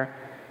entire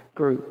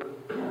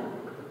group.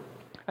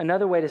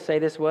 Another way to say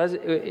this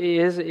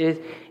is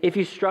if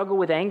you struggle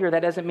with anger,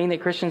 that doesn't mean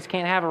that Christians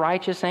can't have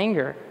righteous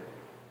anger.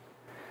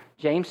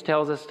 James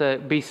tells us to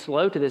be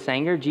slow to this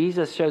anger.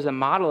 Jesus shows a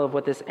model of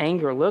what this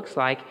anger looks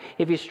like.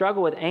 If you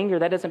struggle with anger,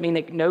 that doesn't mean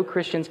that no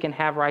Christians can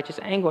have righteous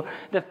anger.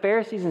 The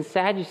Pharisees and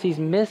Sadducees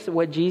miss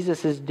what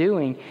Jesus is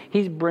doing.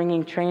 He's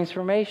bringing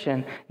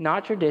transformation,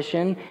 not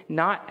tradition,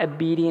 not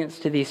obedience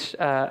to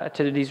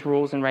these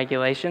rules and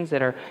regulations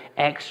that are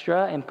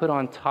extra and put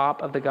on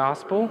top of the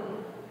gospel.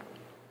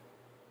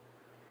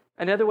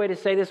 Another way to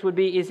say this would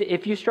be is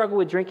if you struggle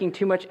with drinking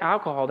too much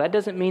alcohol, that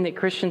doesn't mean that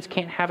Christians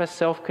can't have a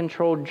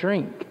self-controlled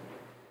drink.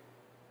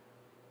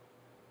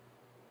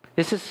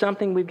 This is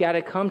something we've got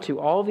to come to.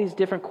 All these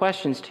different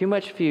questions, too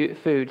much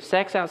food,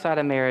 sex outside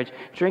of marriage,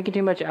 drinking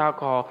too much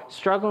alcohol,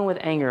 struggling with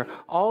anger,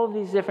 all of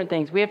these different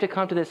things. We have to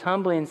come to this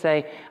humbly and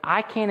say,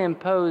 I can't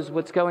impose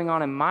what's going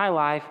on in my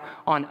life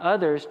on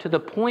others to the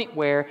point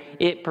where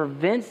it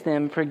prevents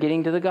them from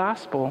getting to the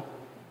gospel.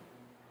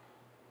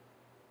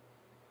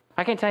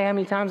 I can't tell you how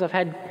many times I've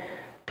had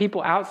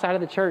people outside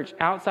of the church,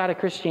 outside of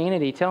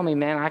Christianity, tell me,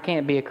 man, I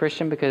can't be a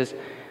Christian because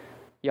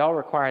y'all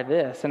require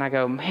this. And I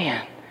go,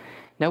 man,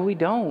 no, we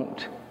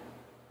don't.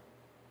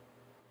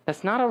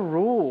 That's not a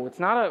rule. It's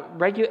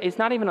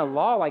not even a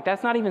law. Like,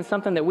 that's not even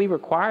something that we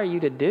require you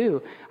to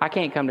do. I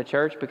can't come to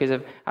church because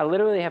I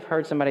literally have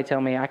heard somebody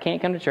tell me, I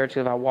can't come to church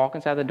because if I walk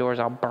inside the doors,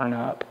 I'll burn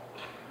up.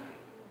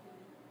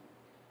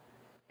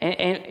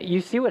 And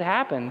you see what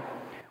happened.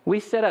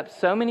 We set up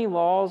so many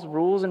laws,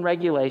 rules, and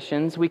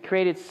regulations. We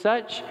created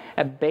such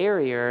a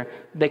barrier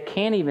that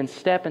can't even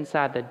step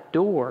inside the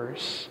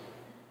doors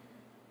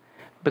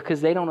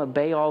because they don't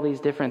obey all these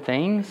different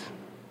things.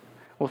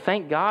 Well,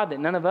 thank God that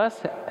none of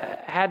us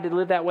had to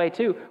live that way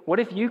too. What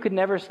if you could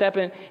never step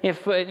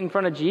in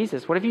front of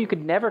Jesus? What if you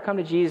could never come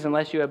to Jesus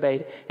unless you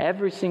obeyed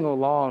every single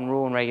law and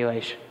rule and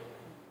regulation?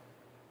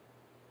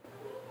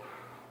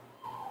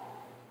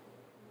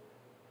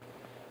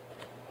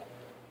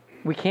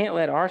 We can't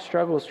let our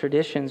struggles,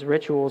 traditions,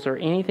 rituals, or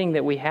anything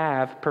that we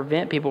have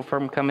prevent people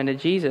from coming to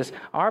Jesus.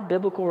 Our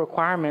biblical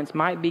requirements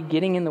might be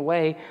getting in the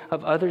way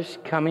of others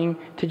coming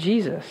to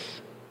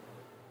Jesus.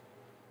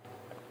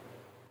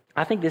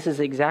 I think this is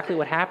exactly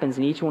what happens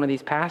in each one of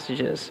these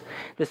passages.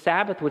 The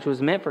Sabbath, which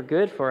was meant for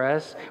good for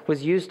us,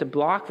 was used to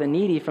block the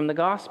needy from the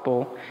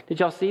gospel. Did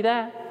y'all see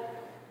that?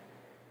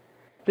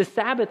 The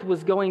Sabbath,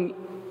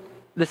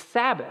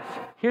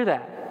 hear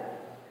that.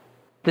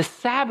 The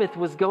Sabbath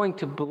was going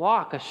to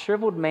block a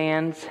shriveled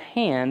man's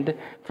hand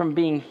from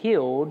being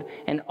healed,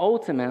 and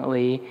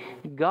ultimately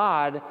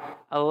God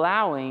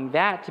allowing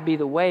that to be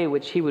the way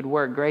which he would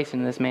work grace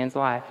in this man's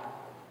life.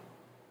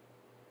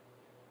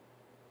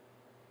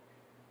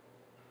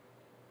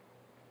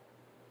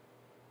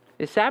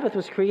 The Sabbath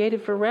was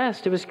created for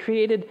rest. It was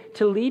created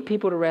to lead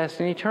people to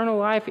rest and eternal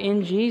life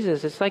in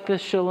Jesus. It's like the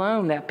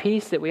shalom, that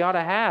peace that we ought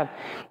to have.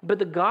 But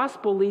the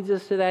gospel leads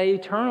us to that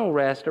eternal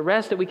rest, a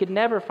rest that we could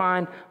never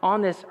find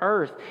on this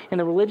earth. And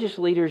the religious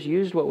leaders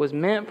used what was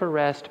meant for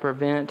rest to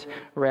prevent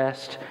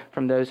rest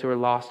from those who are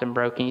lost and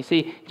broken. You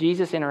see,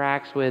 Jesus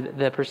interacts with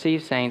the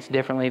perceived saints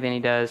differently than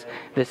he does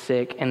the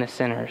sick and the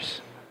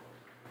sinners.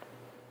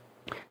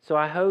 So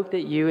I hope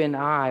that you and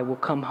I will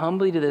come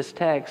humbly to this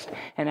text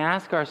and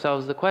ask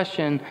ourselves the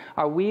question,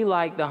 are we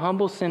like the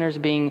humble sinners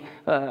being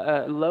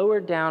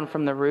lowered down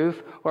from the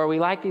roof, or are we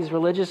like these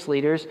religious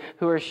leaders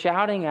who are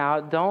shouting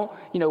out,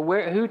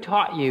 who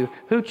taught you?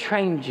 Who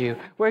trained you?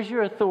 Where's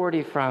your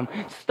authority from?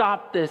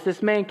 Stop this.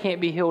 This man can't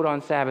be healed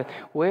on Sabbath.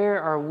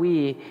 Where are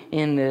we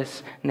in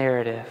this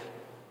narrative?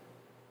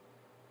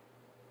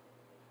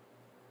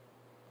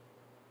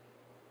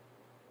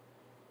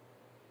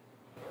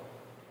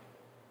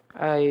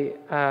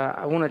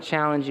 I want to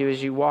challenge you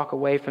as you walk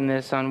away from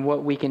this on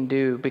what we can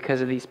do because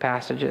of these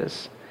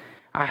passages.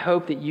 I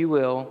hope that you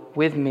will,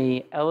 with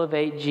me,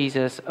 elevate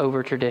Jesus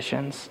over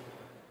traditions.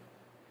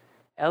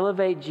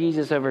 Elevate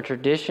Jesus over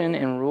tradition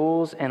and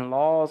rules and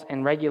laws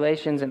and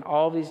regulations and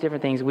all these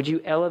different things. Would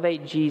you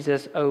elevate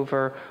Jesus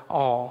over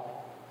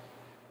all?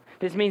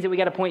 This means that we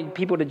got to point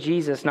people to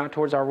Jesus, not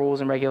towards our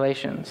rules and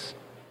regulations.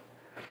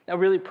 A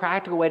really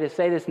practical way to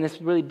say this, and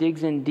this really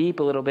digs in deep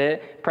a little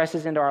bit,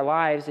 presses into our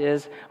lives,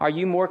 is, are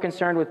you more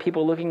concerned with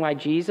people looking like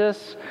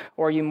Jesus,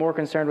 or are you more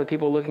concerned with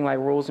people looking like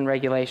rules and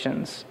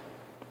regulations?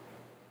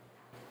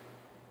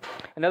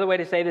 Another way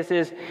to say this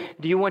is,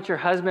 do you want your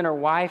husband or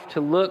wife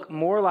to look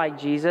more like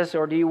Jesus,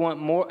 or do you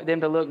want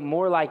them to look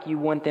more like you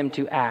want them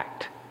to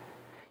act?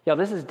 Y'all,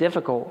 this is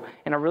difficult,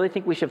 and I really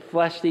think we should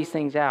flesh these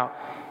things out.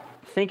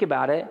 Think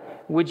about it.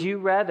 Would you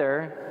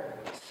rather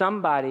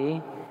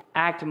somebody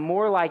act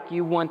more like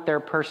you want their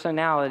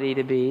personality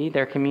to be,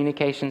 their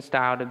communication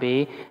style to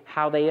be,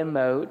 how they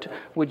emote?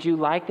 Would you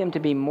like them to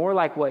be more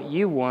like what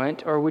you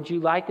want, or would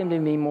you like them to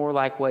be more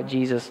like what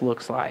Jesus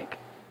looks like?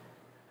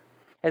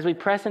 As we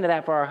press into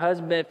that for our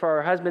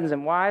husbands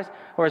and wives,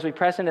 or as we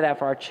press into that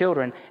for our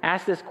children,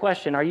 ask this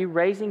question: are you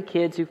raising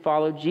kids who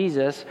follow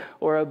Jesus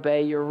or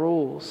obey your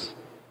rules?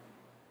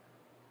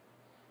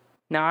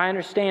 Now, I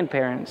understand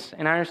parents,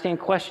 and I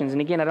understand questions.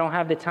 And again, I don't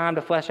have the time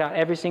to flesh out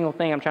every single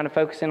thing. I'm trying to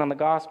focus in on the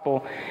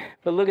gospel.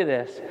 But look at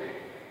this.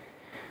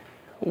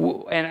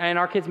 And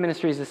our kids'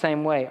 ministry is the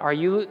same way.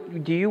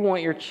 Do you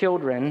want your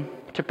children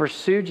to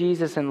pursue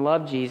Jesus and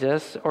love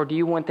Jesus, or do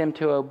you want them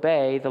to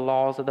obey the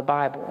laws of the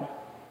Bible?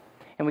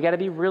 And we got to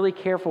be really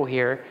careful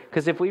here,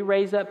 because if we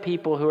raise up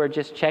people who are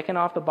just checking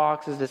off the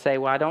boxes to say,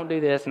 well, I don't do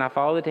this, and I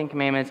follow the Ten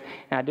Commandments,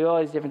 and I do all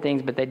these different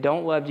things, but they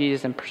don't love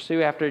Jesus and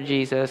pursue after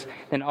Jesus,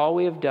 then all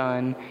we have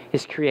done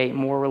is create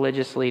more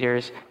religious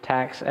leaders,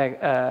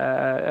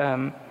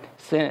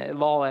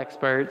 law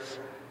experts,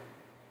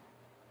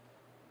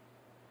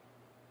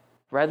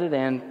 rather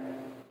than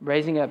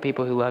raising up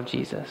people who love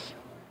Jesus.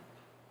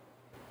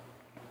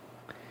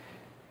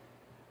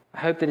 I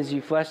hope that as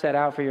you flesh that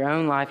out for your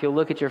own life, you'll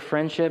look at your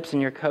friendships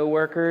and your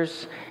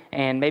coworkers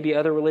and maybe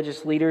other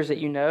religious leaders that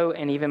you know,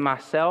 and even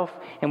myself,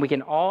 and we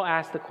can all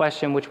ask the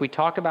question, which we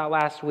talked about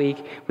last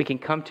week. We can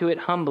come to it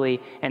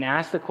humbly and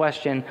ask the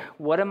question,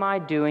 what am I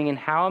doing and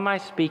how am I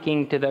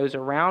speaking to those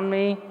around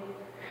me,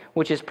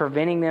 which is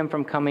preventing them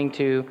from coming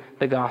to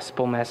the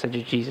gospel message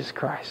of Jesus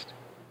Christ?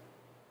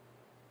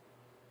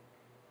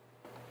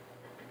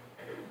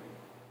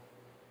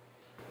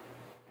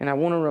 And I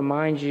want to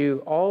remind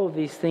you, all of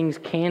these things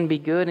can be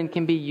good and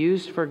can be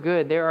used for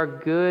good. There are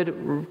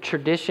good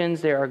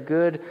traditions, there are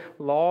good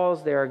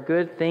laws, there are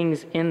good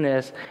things in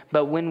this.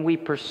 But when we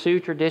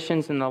pursue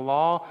traditions in the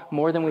law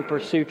more than we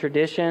pursue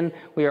tradition,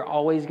 we are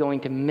always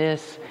going to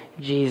miss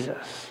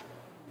Jesus.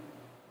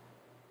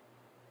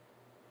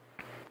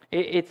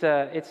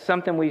 It's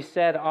something we've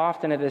said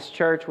often at this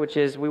church, which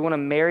is we want to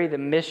marry the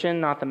mission,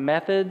 not the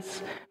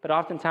methods. But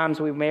oftentimes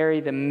we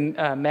marry the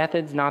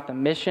methods, not the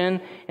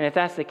mission. And if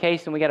that's the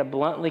case, then we got to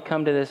bluntly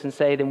come to this and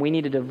say, then we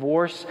need to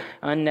divorce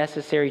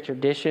unnecessary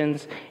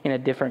traditions in a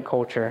different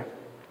culture.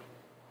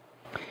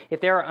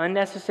 If there are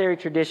unnecessary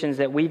traditions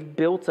that we've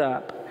built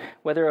up,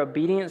 whether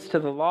obedience to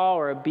the law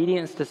or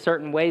obedience to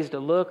certain ways to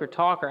look or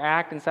talk or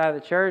act inside of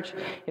the church,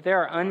 if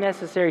there are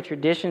unnecessary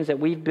traditions that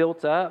we've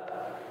built up,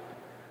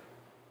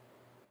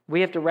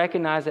 we have to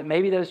recognize that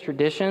maybe those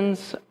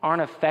traditions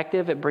aren't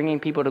effective at bringing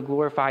people to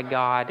glorify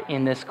God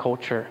in this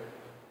culture.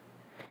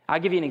 I'll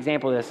give you an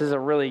example of this. This is a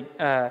really,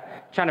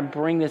 trying to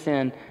bring this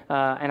in,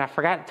 and I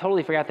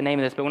totally forgot the name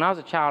of this, but when I was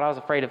a child, I was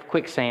afraid of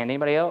quicksand.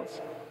 Anybody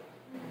else?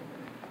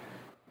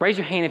 Raise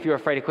your hand if you're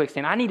afraid of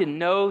quicksand. I need to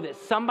know that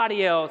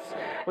somebody else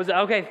was,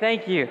 okay,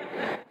 thank you.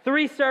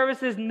 3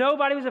 services,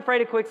 nobody was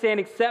afraid of quicksand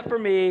except for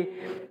me,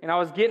 and I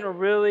was getting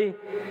really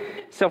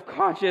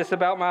self-conscious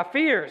about my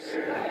fears.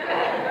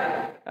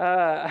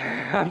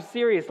 I'm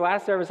serious.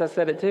 Last service I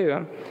said it too.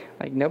 I'm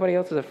like, nobody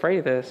else is afraid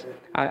of this.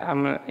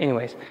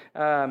 Anyways.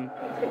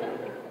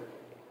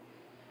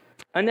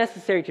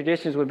 Unnecessary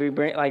traditions would be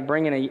like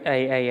bringing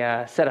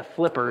a set of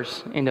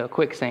flippers into a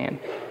quicksand.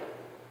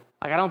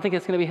 Like, I don't think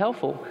it's going to be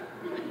helpful.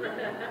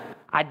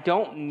 I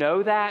don't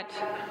know that,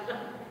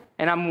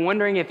 and I'm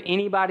wondering if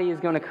anybody is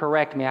going to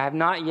correct me. I have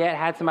not yet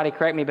had somebody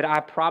correct me, but I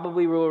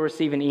probably will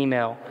receive an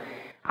email.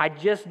 I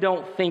just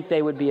don't think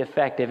they would be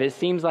effective. It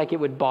seems like it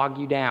would bog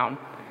you down.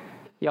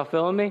 Y'all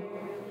feeling me?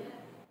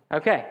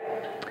 Okay.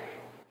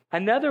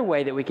 Another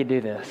way that we could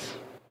do this,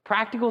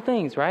 practical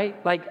things, right?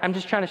 Like, I'm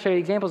just trying to show you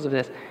examples of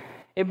this.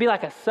 It'd be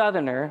like a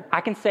Southerner. I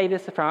can say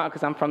this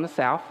because I'm from the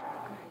South.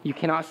 You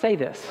cannot say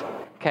this,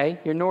 okay?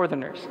 You're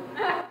Northerners,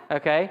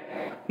 okay?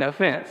 No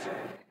offense.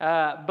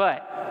 I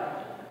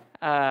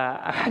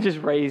just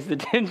raised the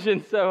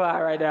tension so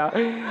high right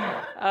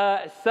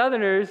now.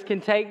 Southerners can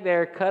take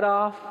their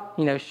cut-off,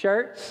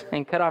 shirts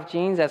and cut-off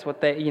jeans. That's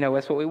what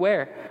that's what we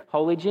wear.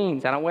 Holy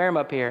jeans. I don't wear them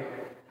up here.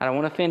 I don't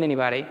want to offend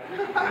anybody.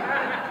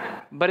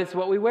 But it's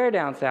what we wear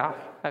down south,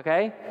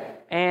 okay?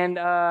 And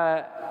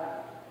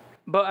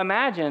but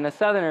imagine a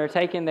Southerner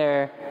taking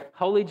their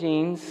holy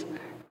jeans,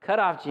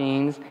 cut-off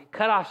jeans,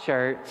 cut-off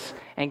shirts,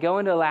 and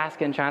going to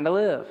Alaska and trying to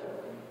live.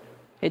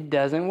 It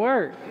doesn't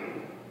work.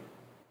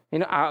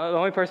 The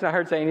only person I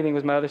heard say anything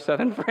was my other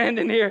Southern friend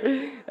in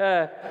here,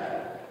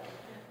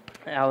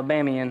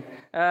 Alabamian.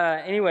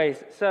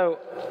 Anyways, so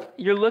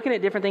you're looking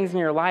at different things in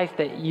your life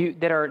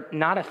that are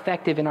not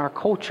effective in our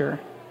culture.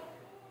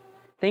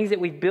 Things that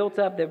we've built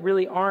up that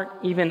really aren't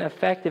even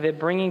effective at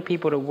bringing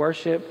people to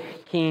worship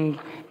King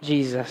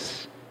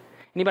Jesus.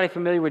 Anybody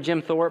familiar with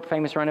Jim Thorpe,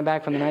 famous running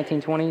back from the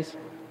 1920s?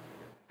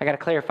 I got to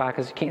clarify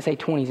because you can't say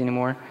 20s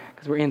anymore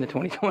because we're in the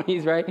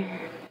 2020s, right?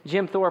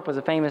 Jim Thorpe was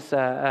a famous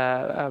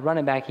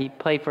running back. He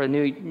played for the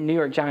New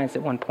York Giants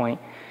at one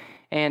point.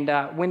 And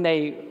when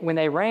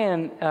they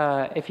ran,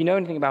 if you know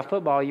anything about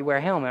football, you wear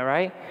a helmet,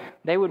 right?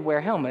 They would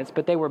wear helmets,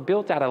 but they were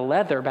built out of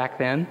leather back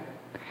then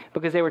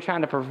because they were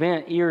trying to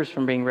prevent ears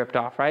from being ripped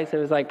off, right? So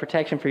it was like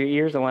protection for your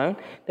ears alone.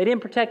 They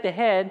didn't protect the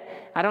head.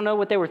 I don't know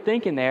what they were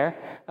thinking there,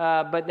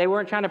 but they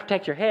weren't trying to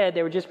protect your head.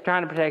 They were just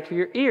trying to protect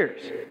your ears,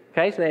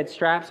 okay? So they had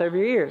straps over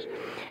your ears.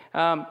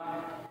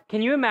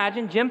 Can you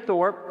imagine Jim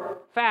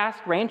Thorpe, fast,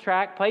 ran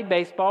track, played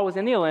baseball, was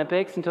in the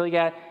Olympics until he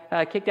got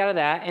kicked out of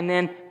that, and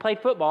then played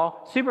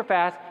football, super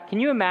fast. Can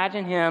you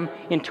imagine him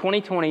in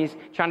 2020s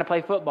trying to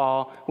play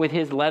football with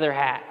his leather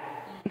hat?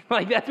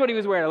 Like, that's what he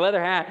was wearing, a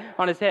leather hat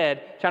on his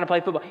head, trying to play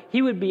football.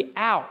 He would be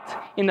out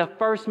in the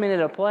first minute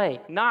of play.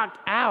 Knocked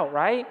out,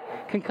 right?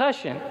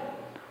 Concussion.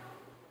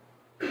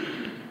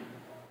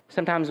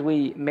 Sometimes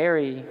we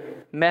marry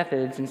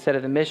methods instead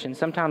of the mission.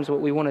 Sometimes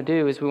what we want to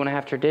do is we want to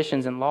have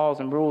traditions and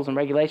laws and rules and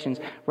regulations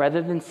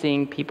rather than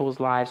seeing people's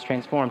lives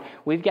transformed.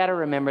 We've got to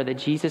remember that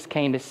Jesus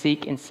came to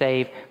seek and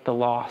save the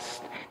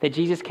lost. That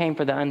Jesus came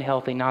for the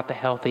unhealthy, not the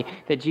healthy.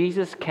 That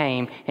Jesus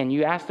came, and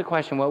you ask the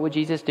question, what would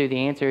Jesus do?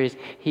 The answer is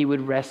he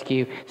would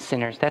rescue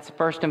sinners. That's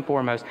first and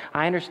foremost.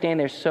 I understand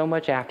there's so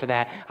much after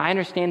that. I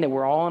understand that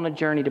we're all on a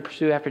journey to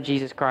pursue after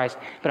Jesus Christ,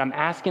 but I'm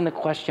asking the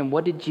question,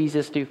 what did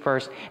Jesus do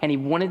first? And he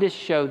wanted to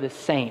show the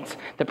saints,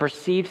 the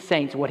perceived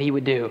saints, what he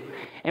would do.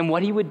 And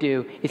what he would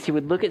do is he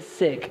would look at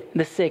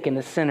the sick and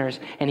the sinners,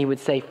 and he would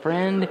say,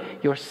 friend,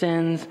 your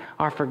sins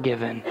are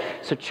forgiven.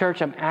 So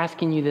church, I'm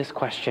asking you this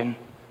question.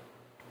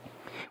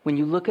 When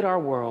you look at our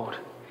world,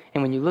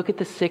 and when you look at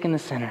the sick and the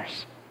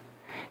sinners,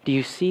 do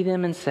you see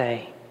them and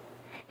say,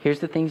 here's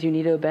the things you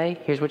need to obey,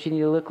 here's what you need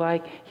to look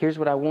like, here's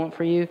what I want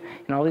for you,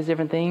 and all these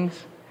different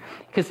things?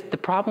 Because the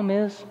problem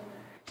is,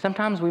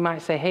 sometimes we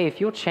might say, hey, if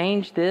you'll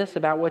change this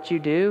about what you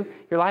do,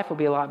 your life will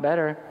be a lot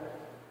better.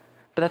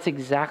 But that's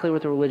exactly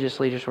what the religious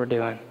leaders were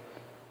doing.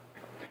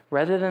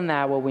 Rather than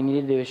that, what we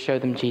need to do is show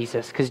them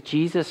Jesus, because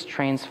Jesus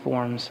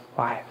transforms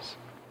lives.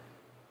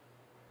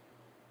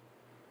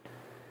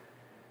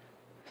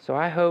 So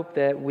I hope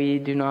that we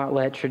do not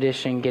let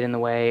tradition get in the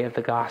way of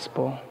the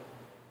gospel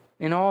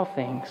in all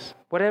things,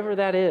 whatever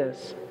that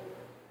is.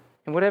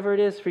 And whatever it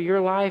is for your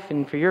life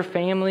and for your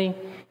family,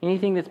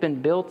 anything that's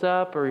been built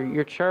up, or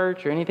your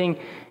church, or anything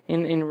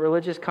in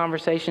religious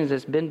conversations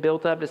that's been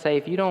built up to say,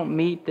 if you don't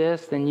meet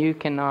this, then you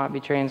cannot be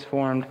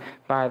transformed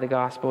by the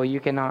gospel. You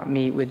cannot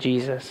meet with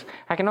Jesus.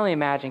 I can only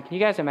imagine. Can you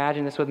guys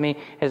imagine this with me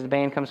as the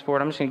band comes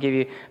forward? I'm just going to give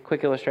you a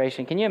quick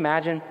illustration. Can you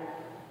imagine?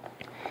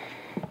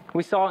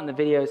 We saw it in the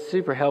video. It's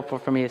super helpful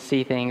for me to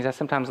see things. I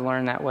sometimes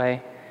learn that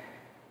way.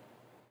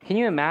 Can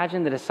you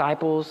imagine the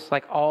disciples,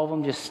 like all of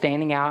them, just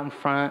standing out in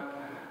front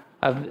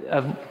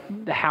of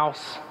the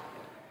house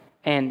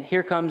And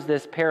here comes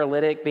this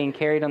paralytic being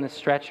carried on the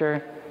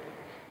stretcher.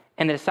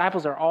 And the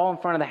disciples are all in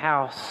front of the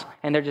house.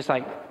 And they're just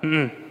like,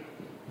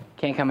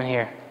 can't come in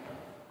here.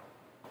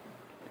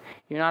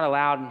 You're not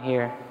allowed in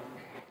here.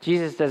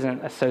 Jesus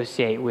doesn't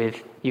associate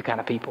with you kind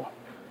of people.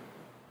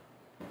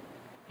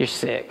 You're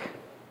sick.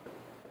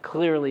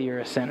 Clearly you're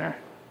a sinner.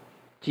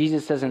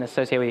 Jesus doesn't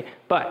associate with you.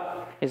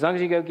 But as long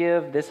as you go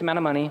give this amount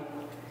of money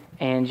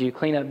and you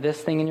clean up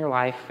this thing in your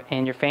life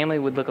and your family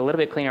would look a little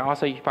bit cleaner.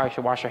 Also, you probably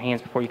should wash your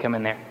hands before you come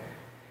in there.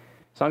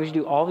 As long as you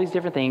do all these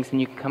different things, then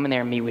you can come in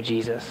there and meet with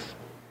Jesus.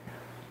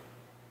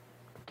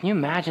 Can you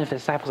imagine if the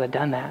disciples had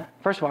done that?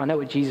 First of all, I know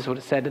what Jesus would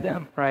have said to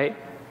them, right?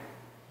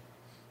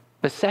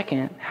 But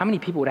second, how many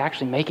people would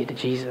actually make it to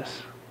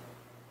Jesus?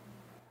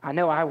 I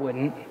know I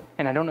wouldn't,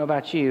 and I don't know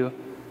about you,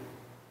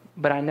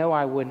 but I know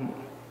I wouldn't.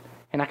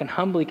 And I can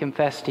humbly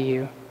confess to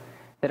you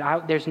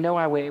that there's no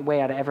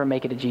way I'd ever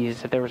make it to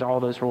Jesus if there was all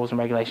those rules and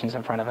regulations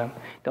in front of him.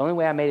 The only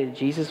way I made it to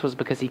Jesus was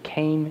because he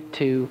came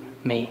to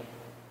me.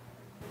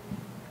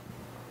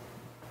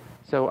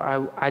 So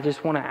I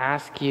just want to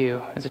ask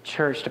you as a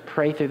church to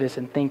pray through this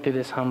and think through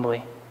this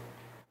humbly.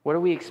 What are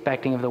we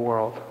expecting of the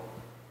world?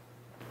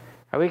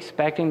 Are we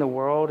expecting the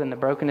world and the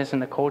brokenness in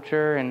the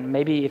culture? And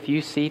maybe if you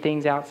see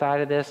things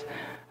outside of this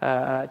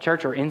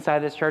church or inside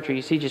this church, or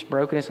you see just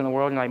brokenness in the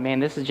world and you're like, man,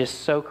 this is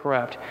just so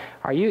corrupt.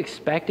 Are you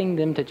expecting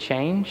them to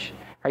change?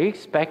 Are you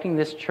expecting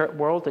this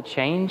world to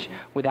change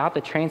without the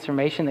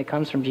transformation that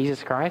comes from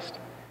Jesus Christ?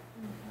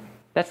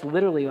 That's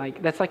literally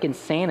that's like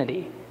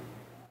insanity.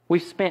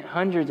 We've spent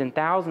hundreds and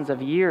thousands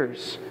of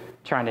years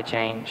trying to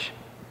change.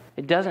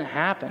 It doesn't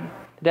happen.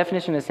 The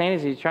definition of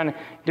insanity is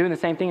doing the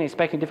same thing and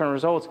expecting different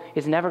results.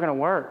 It's never going to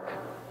work.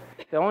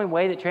 The only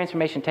way that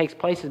transformation takes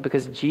place is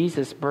because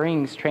Jesus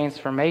brings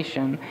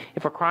transformation.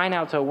 If we're crying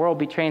out to a world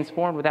be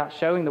transformed without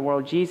showing the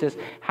world Jesus,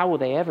 how will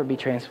they ever be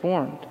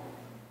transformed?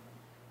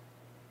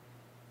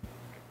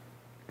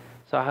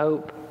 So I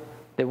hope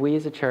that we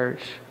as a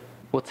church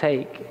will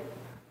take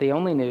the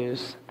only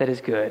news that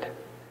is good,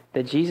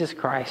 that Jesus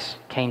Christ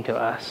came to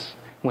us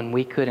when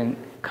we couldn't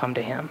come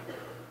to him.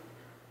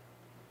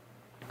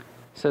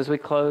 So as we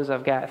close,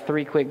 I've got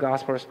 3 quick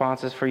gospel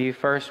responses for you.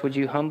 First, would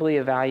you humbly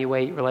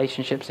evaluate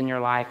relationships in your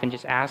life and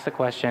just ask the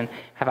question,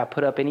 have I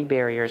put up any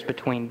barriers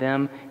between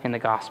them and the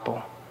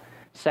gospel?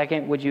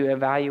 Second, would you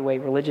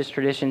evaluate religious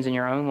traditions in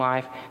your own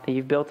life that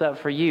you've built up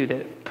for you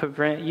that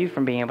prevent you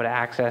from being able to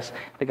access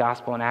the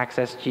gospel and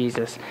access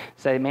Jesus?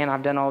 Say, man,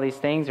 I've done all these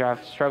things, or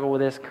I've struggled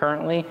with this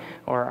currently,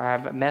 or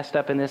I've messed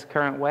up in this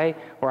current way,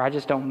 or I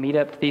just don't meet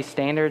up to these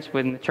standards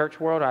within the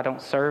church world, or I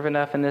don't serve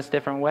enough in this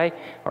different way,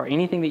 or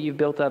anything that you've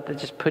built up that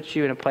just puts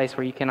you in a place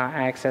where you cannot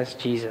access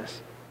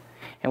Jesus.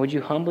 And would you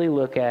humbly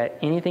look at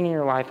anything in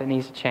your life that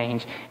needs to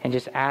change and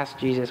just ask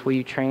Jesus, will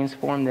you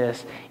transform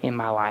this in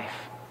my life?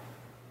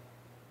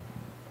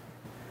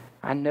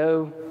 I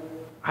know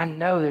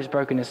there's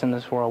brokenness in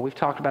this world. We've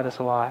talked about this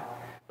a lot.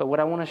 But what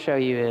I want to show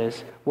you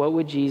is, what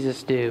would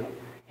Jesus do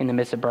in the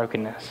midst of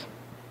brokenness?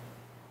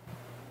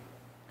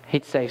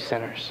 He'd save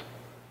sinners.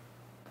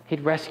 He'd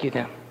rescue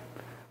them,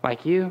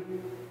 like you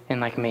and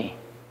like me.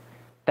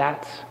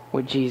 That's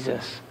what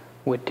Jesus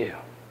would do.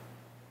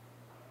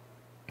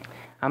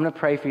 I'm going to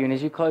pray for you. And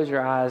as you close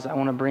your eyes, I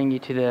want to bring you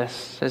to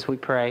this as we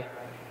pray.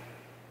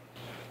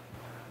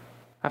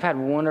 I've had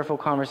wonderful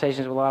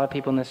conversations with a lot of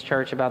people in this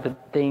church about the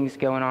things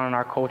going on in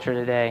our culture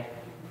today.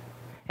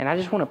 And I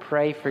just want to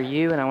pray for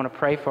you, and I want to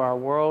pray for our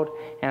world.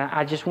 And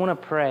I just want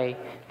to pray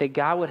that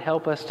God would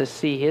help us to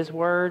see his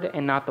word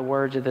and not the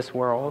words of this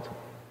world.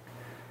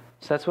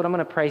 So that's what I'm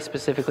going to pray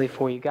specifically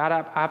for you. God,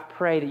 I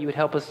pray that you would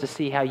help us to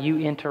see how you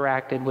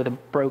interacted with a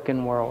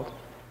broken world.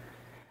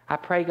 I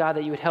pray, God,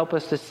 that you would help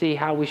us to see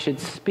how we should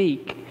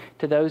speak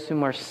to those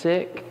whom are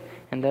sick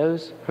and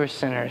those who are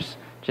sinners,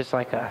 just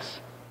like us.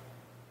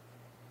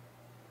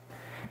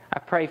 I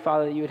pray,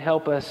 Father, that you would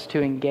help us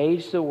to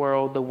engage the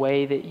world the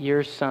way that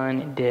your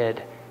Son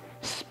did.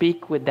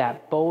 Speak with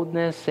that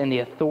boldness and the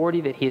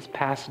authority that he has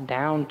passed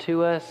down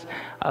to us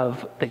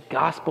of the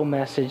gospel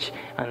message,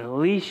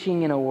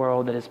 unleashing in a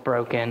world that is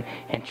broken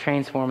and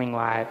transforming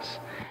lives.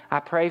 I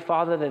pray,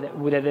 Father, that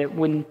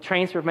when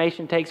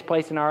transformation takes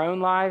place in our own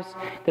lives,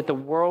 that the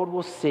world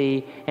will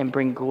see and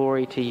bring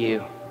glory to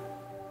you.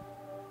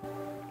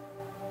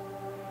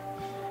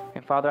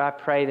 And Father, I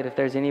pray that if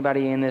there's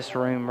anybody in this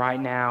room right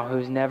now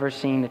who's never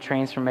seen the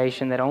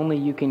transformation that only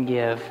you can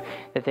give,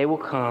 that they will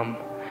come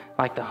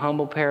like the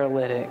humble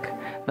paralytic,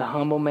 the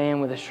humble man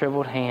with a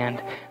shriveled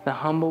hand, the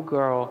humble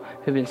girl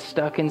who's been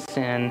stuck in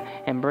sin,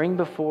 and bring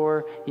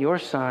before your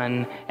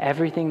Son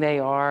everything they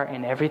are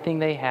and everything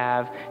they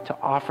have to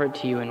offer it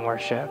to you in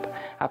worship.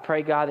 I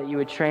pray, God, that you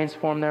would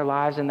transform their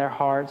lives and their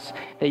hearts,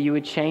 that you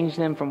would change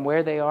them from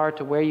where they are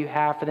to where you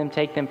have for them,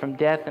 take them from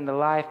death into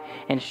life,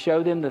 and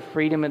show them the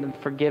freedom and the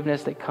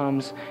forgiveness that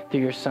comes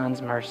through your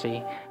Son's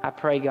mercy. I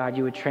pray, God,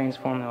 you would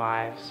transform their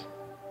lives.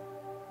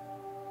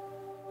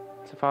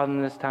 So, Father,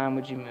 in this time,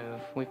 would you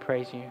move? We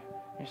praise you.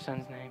 In your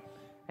Son's name,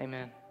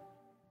 amen.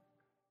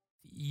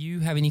 you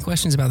have any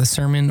questions about the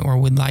sermon or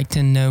would like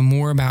to know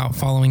more about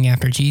following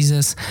after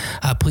Jesus,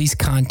 please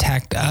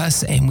contact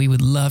us, and we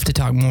would love to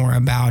talk more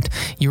about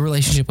your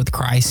relationship with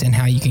Christ and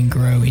how you can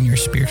grow in your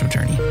spiritual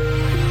journey.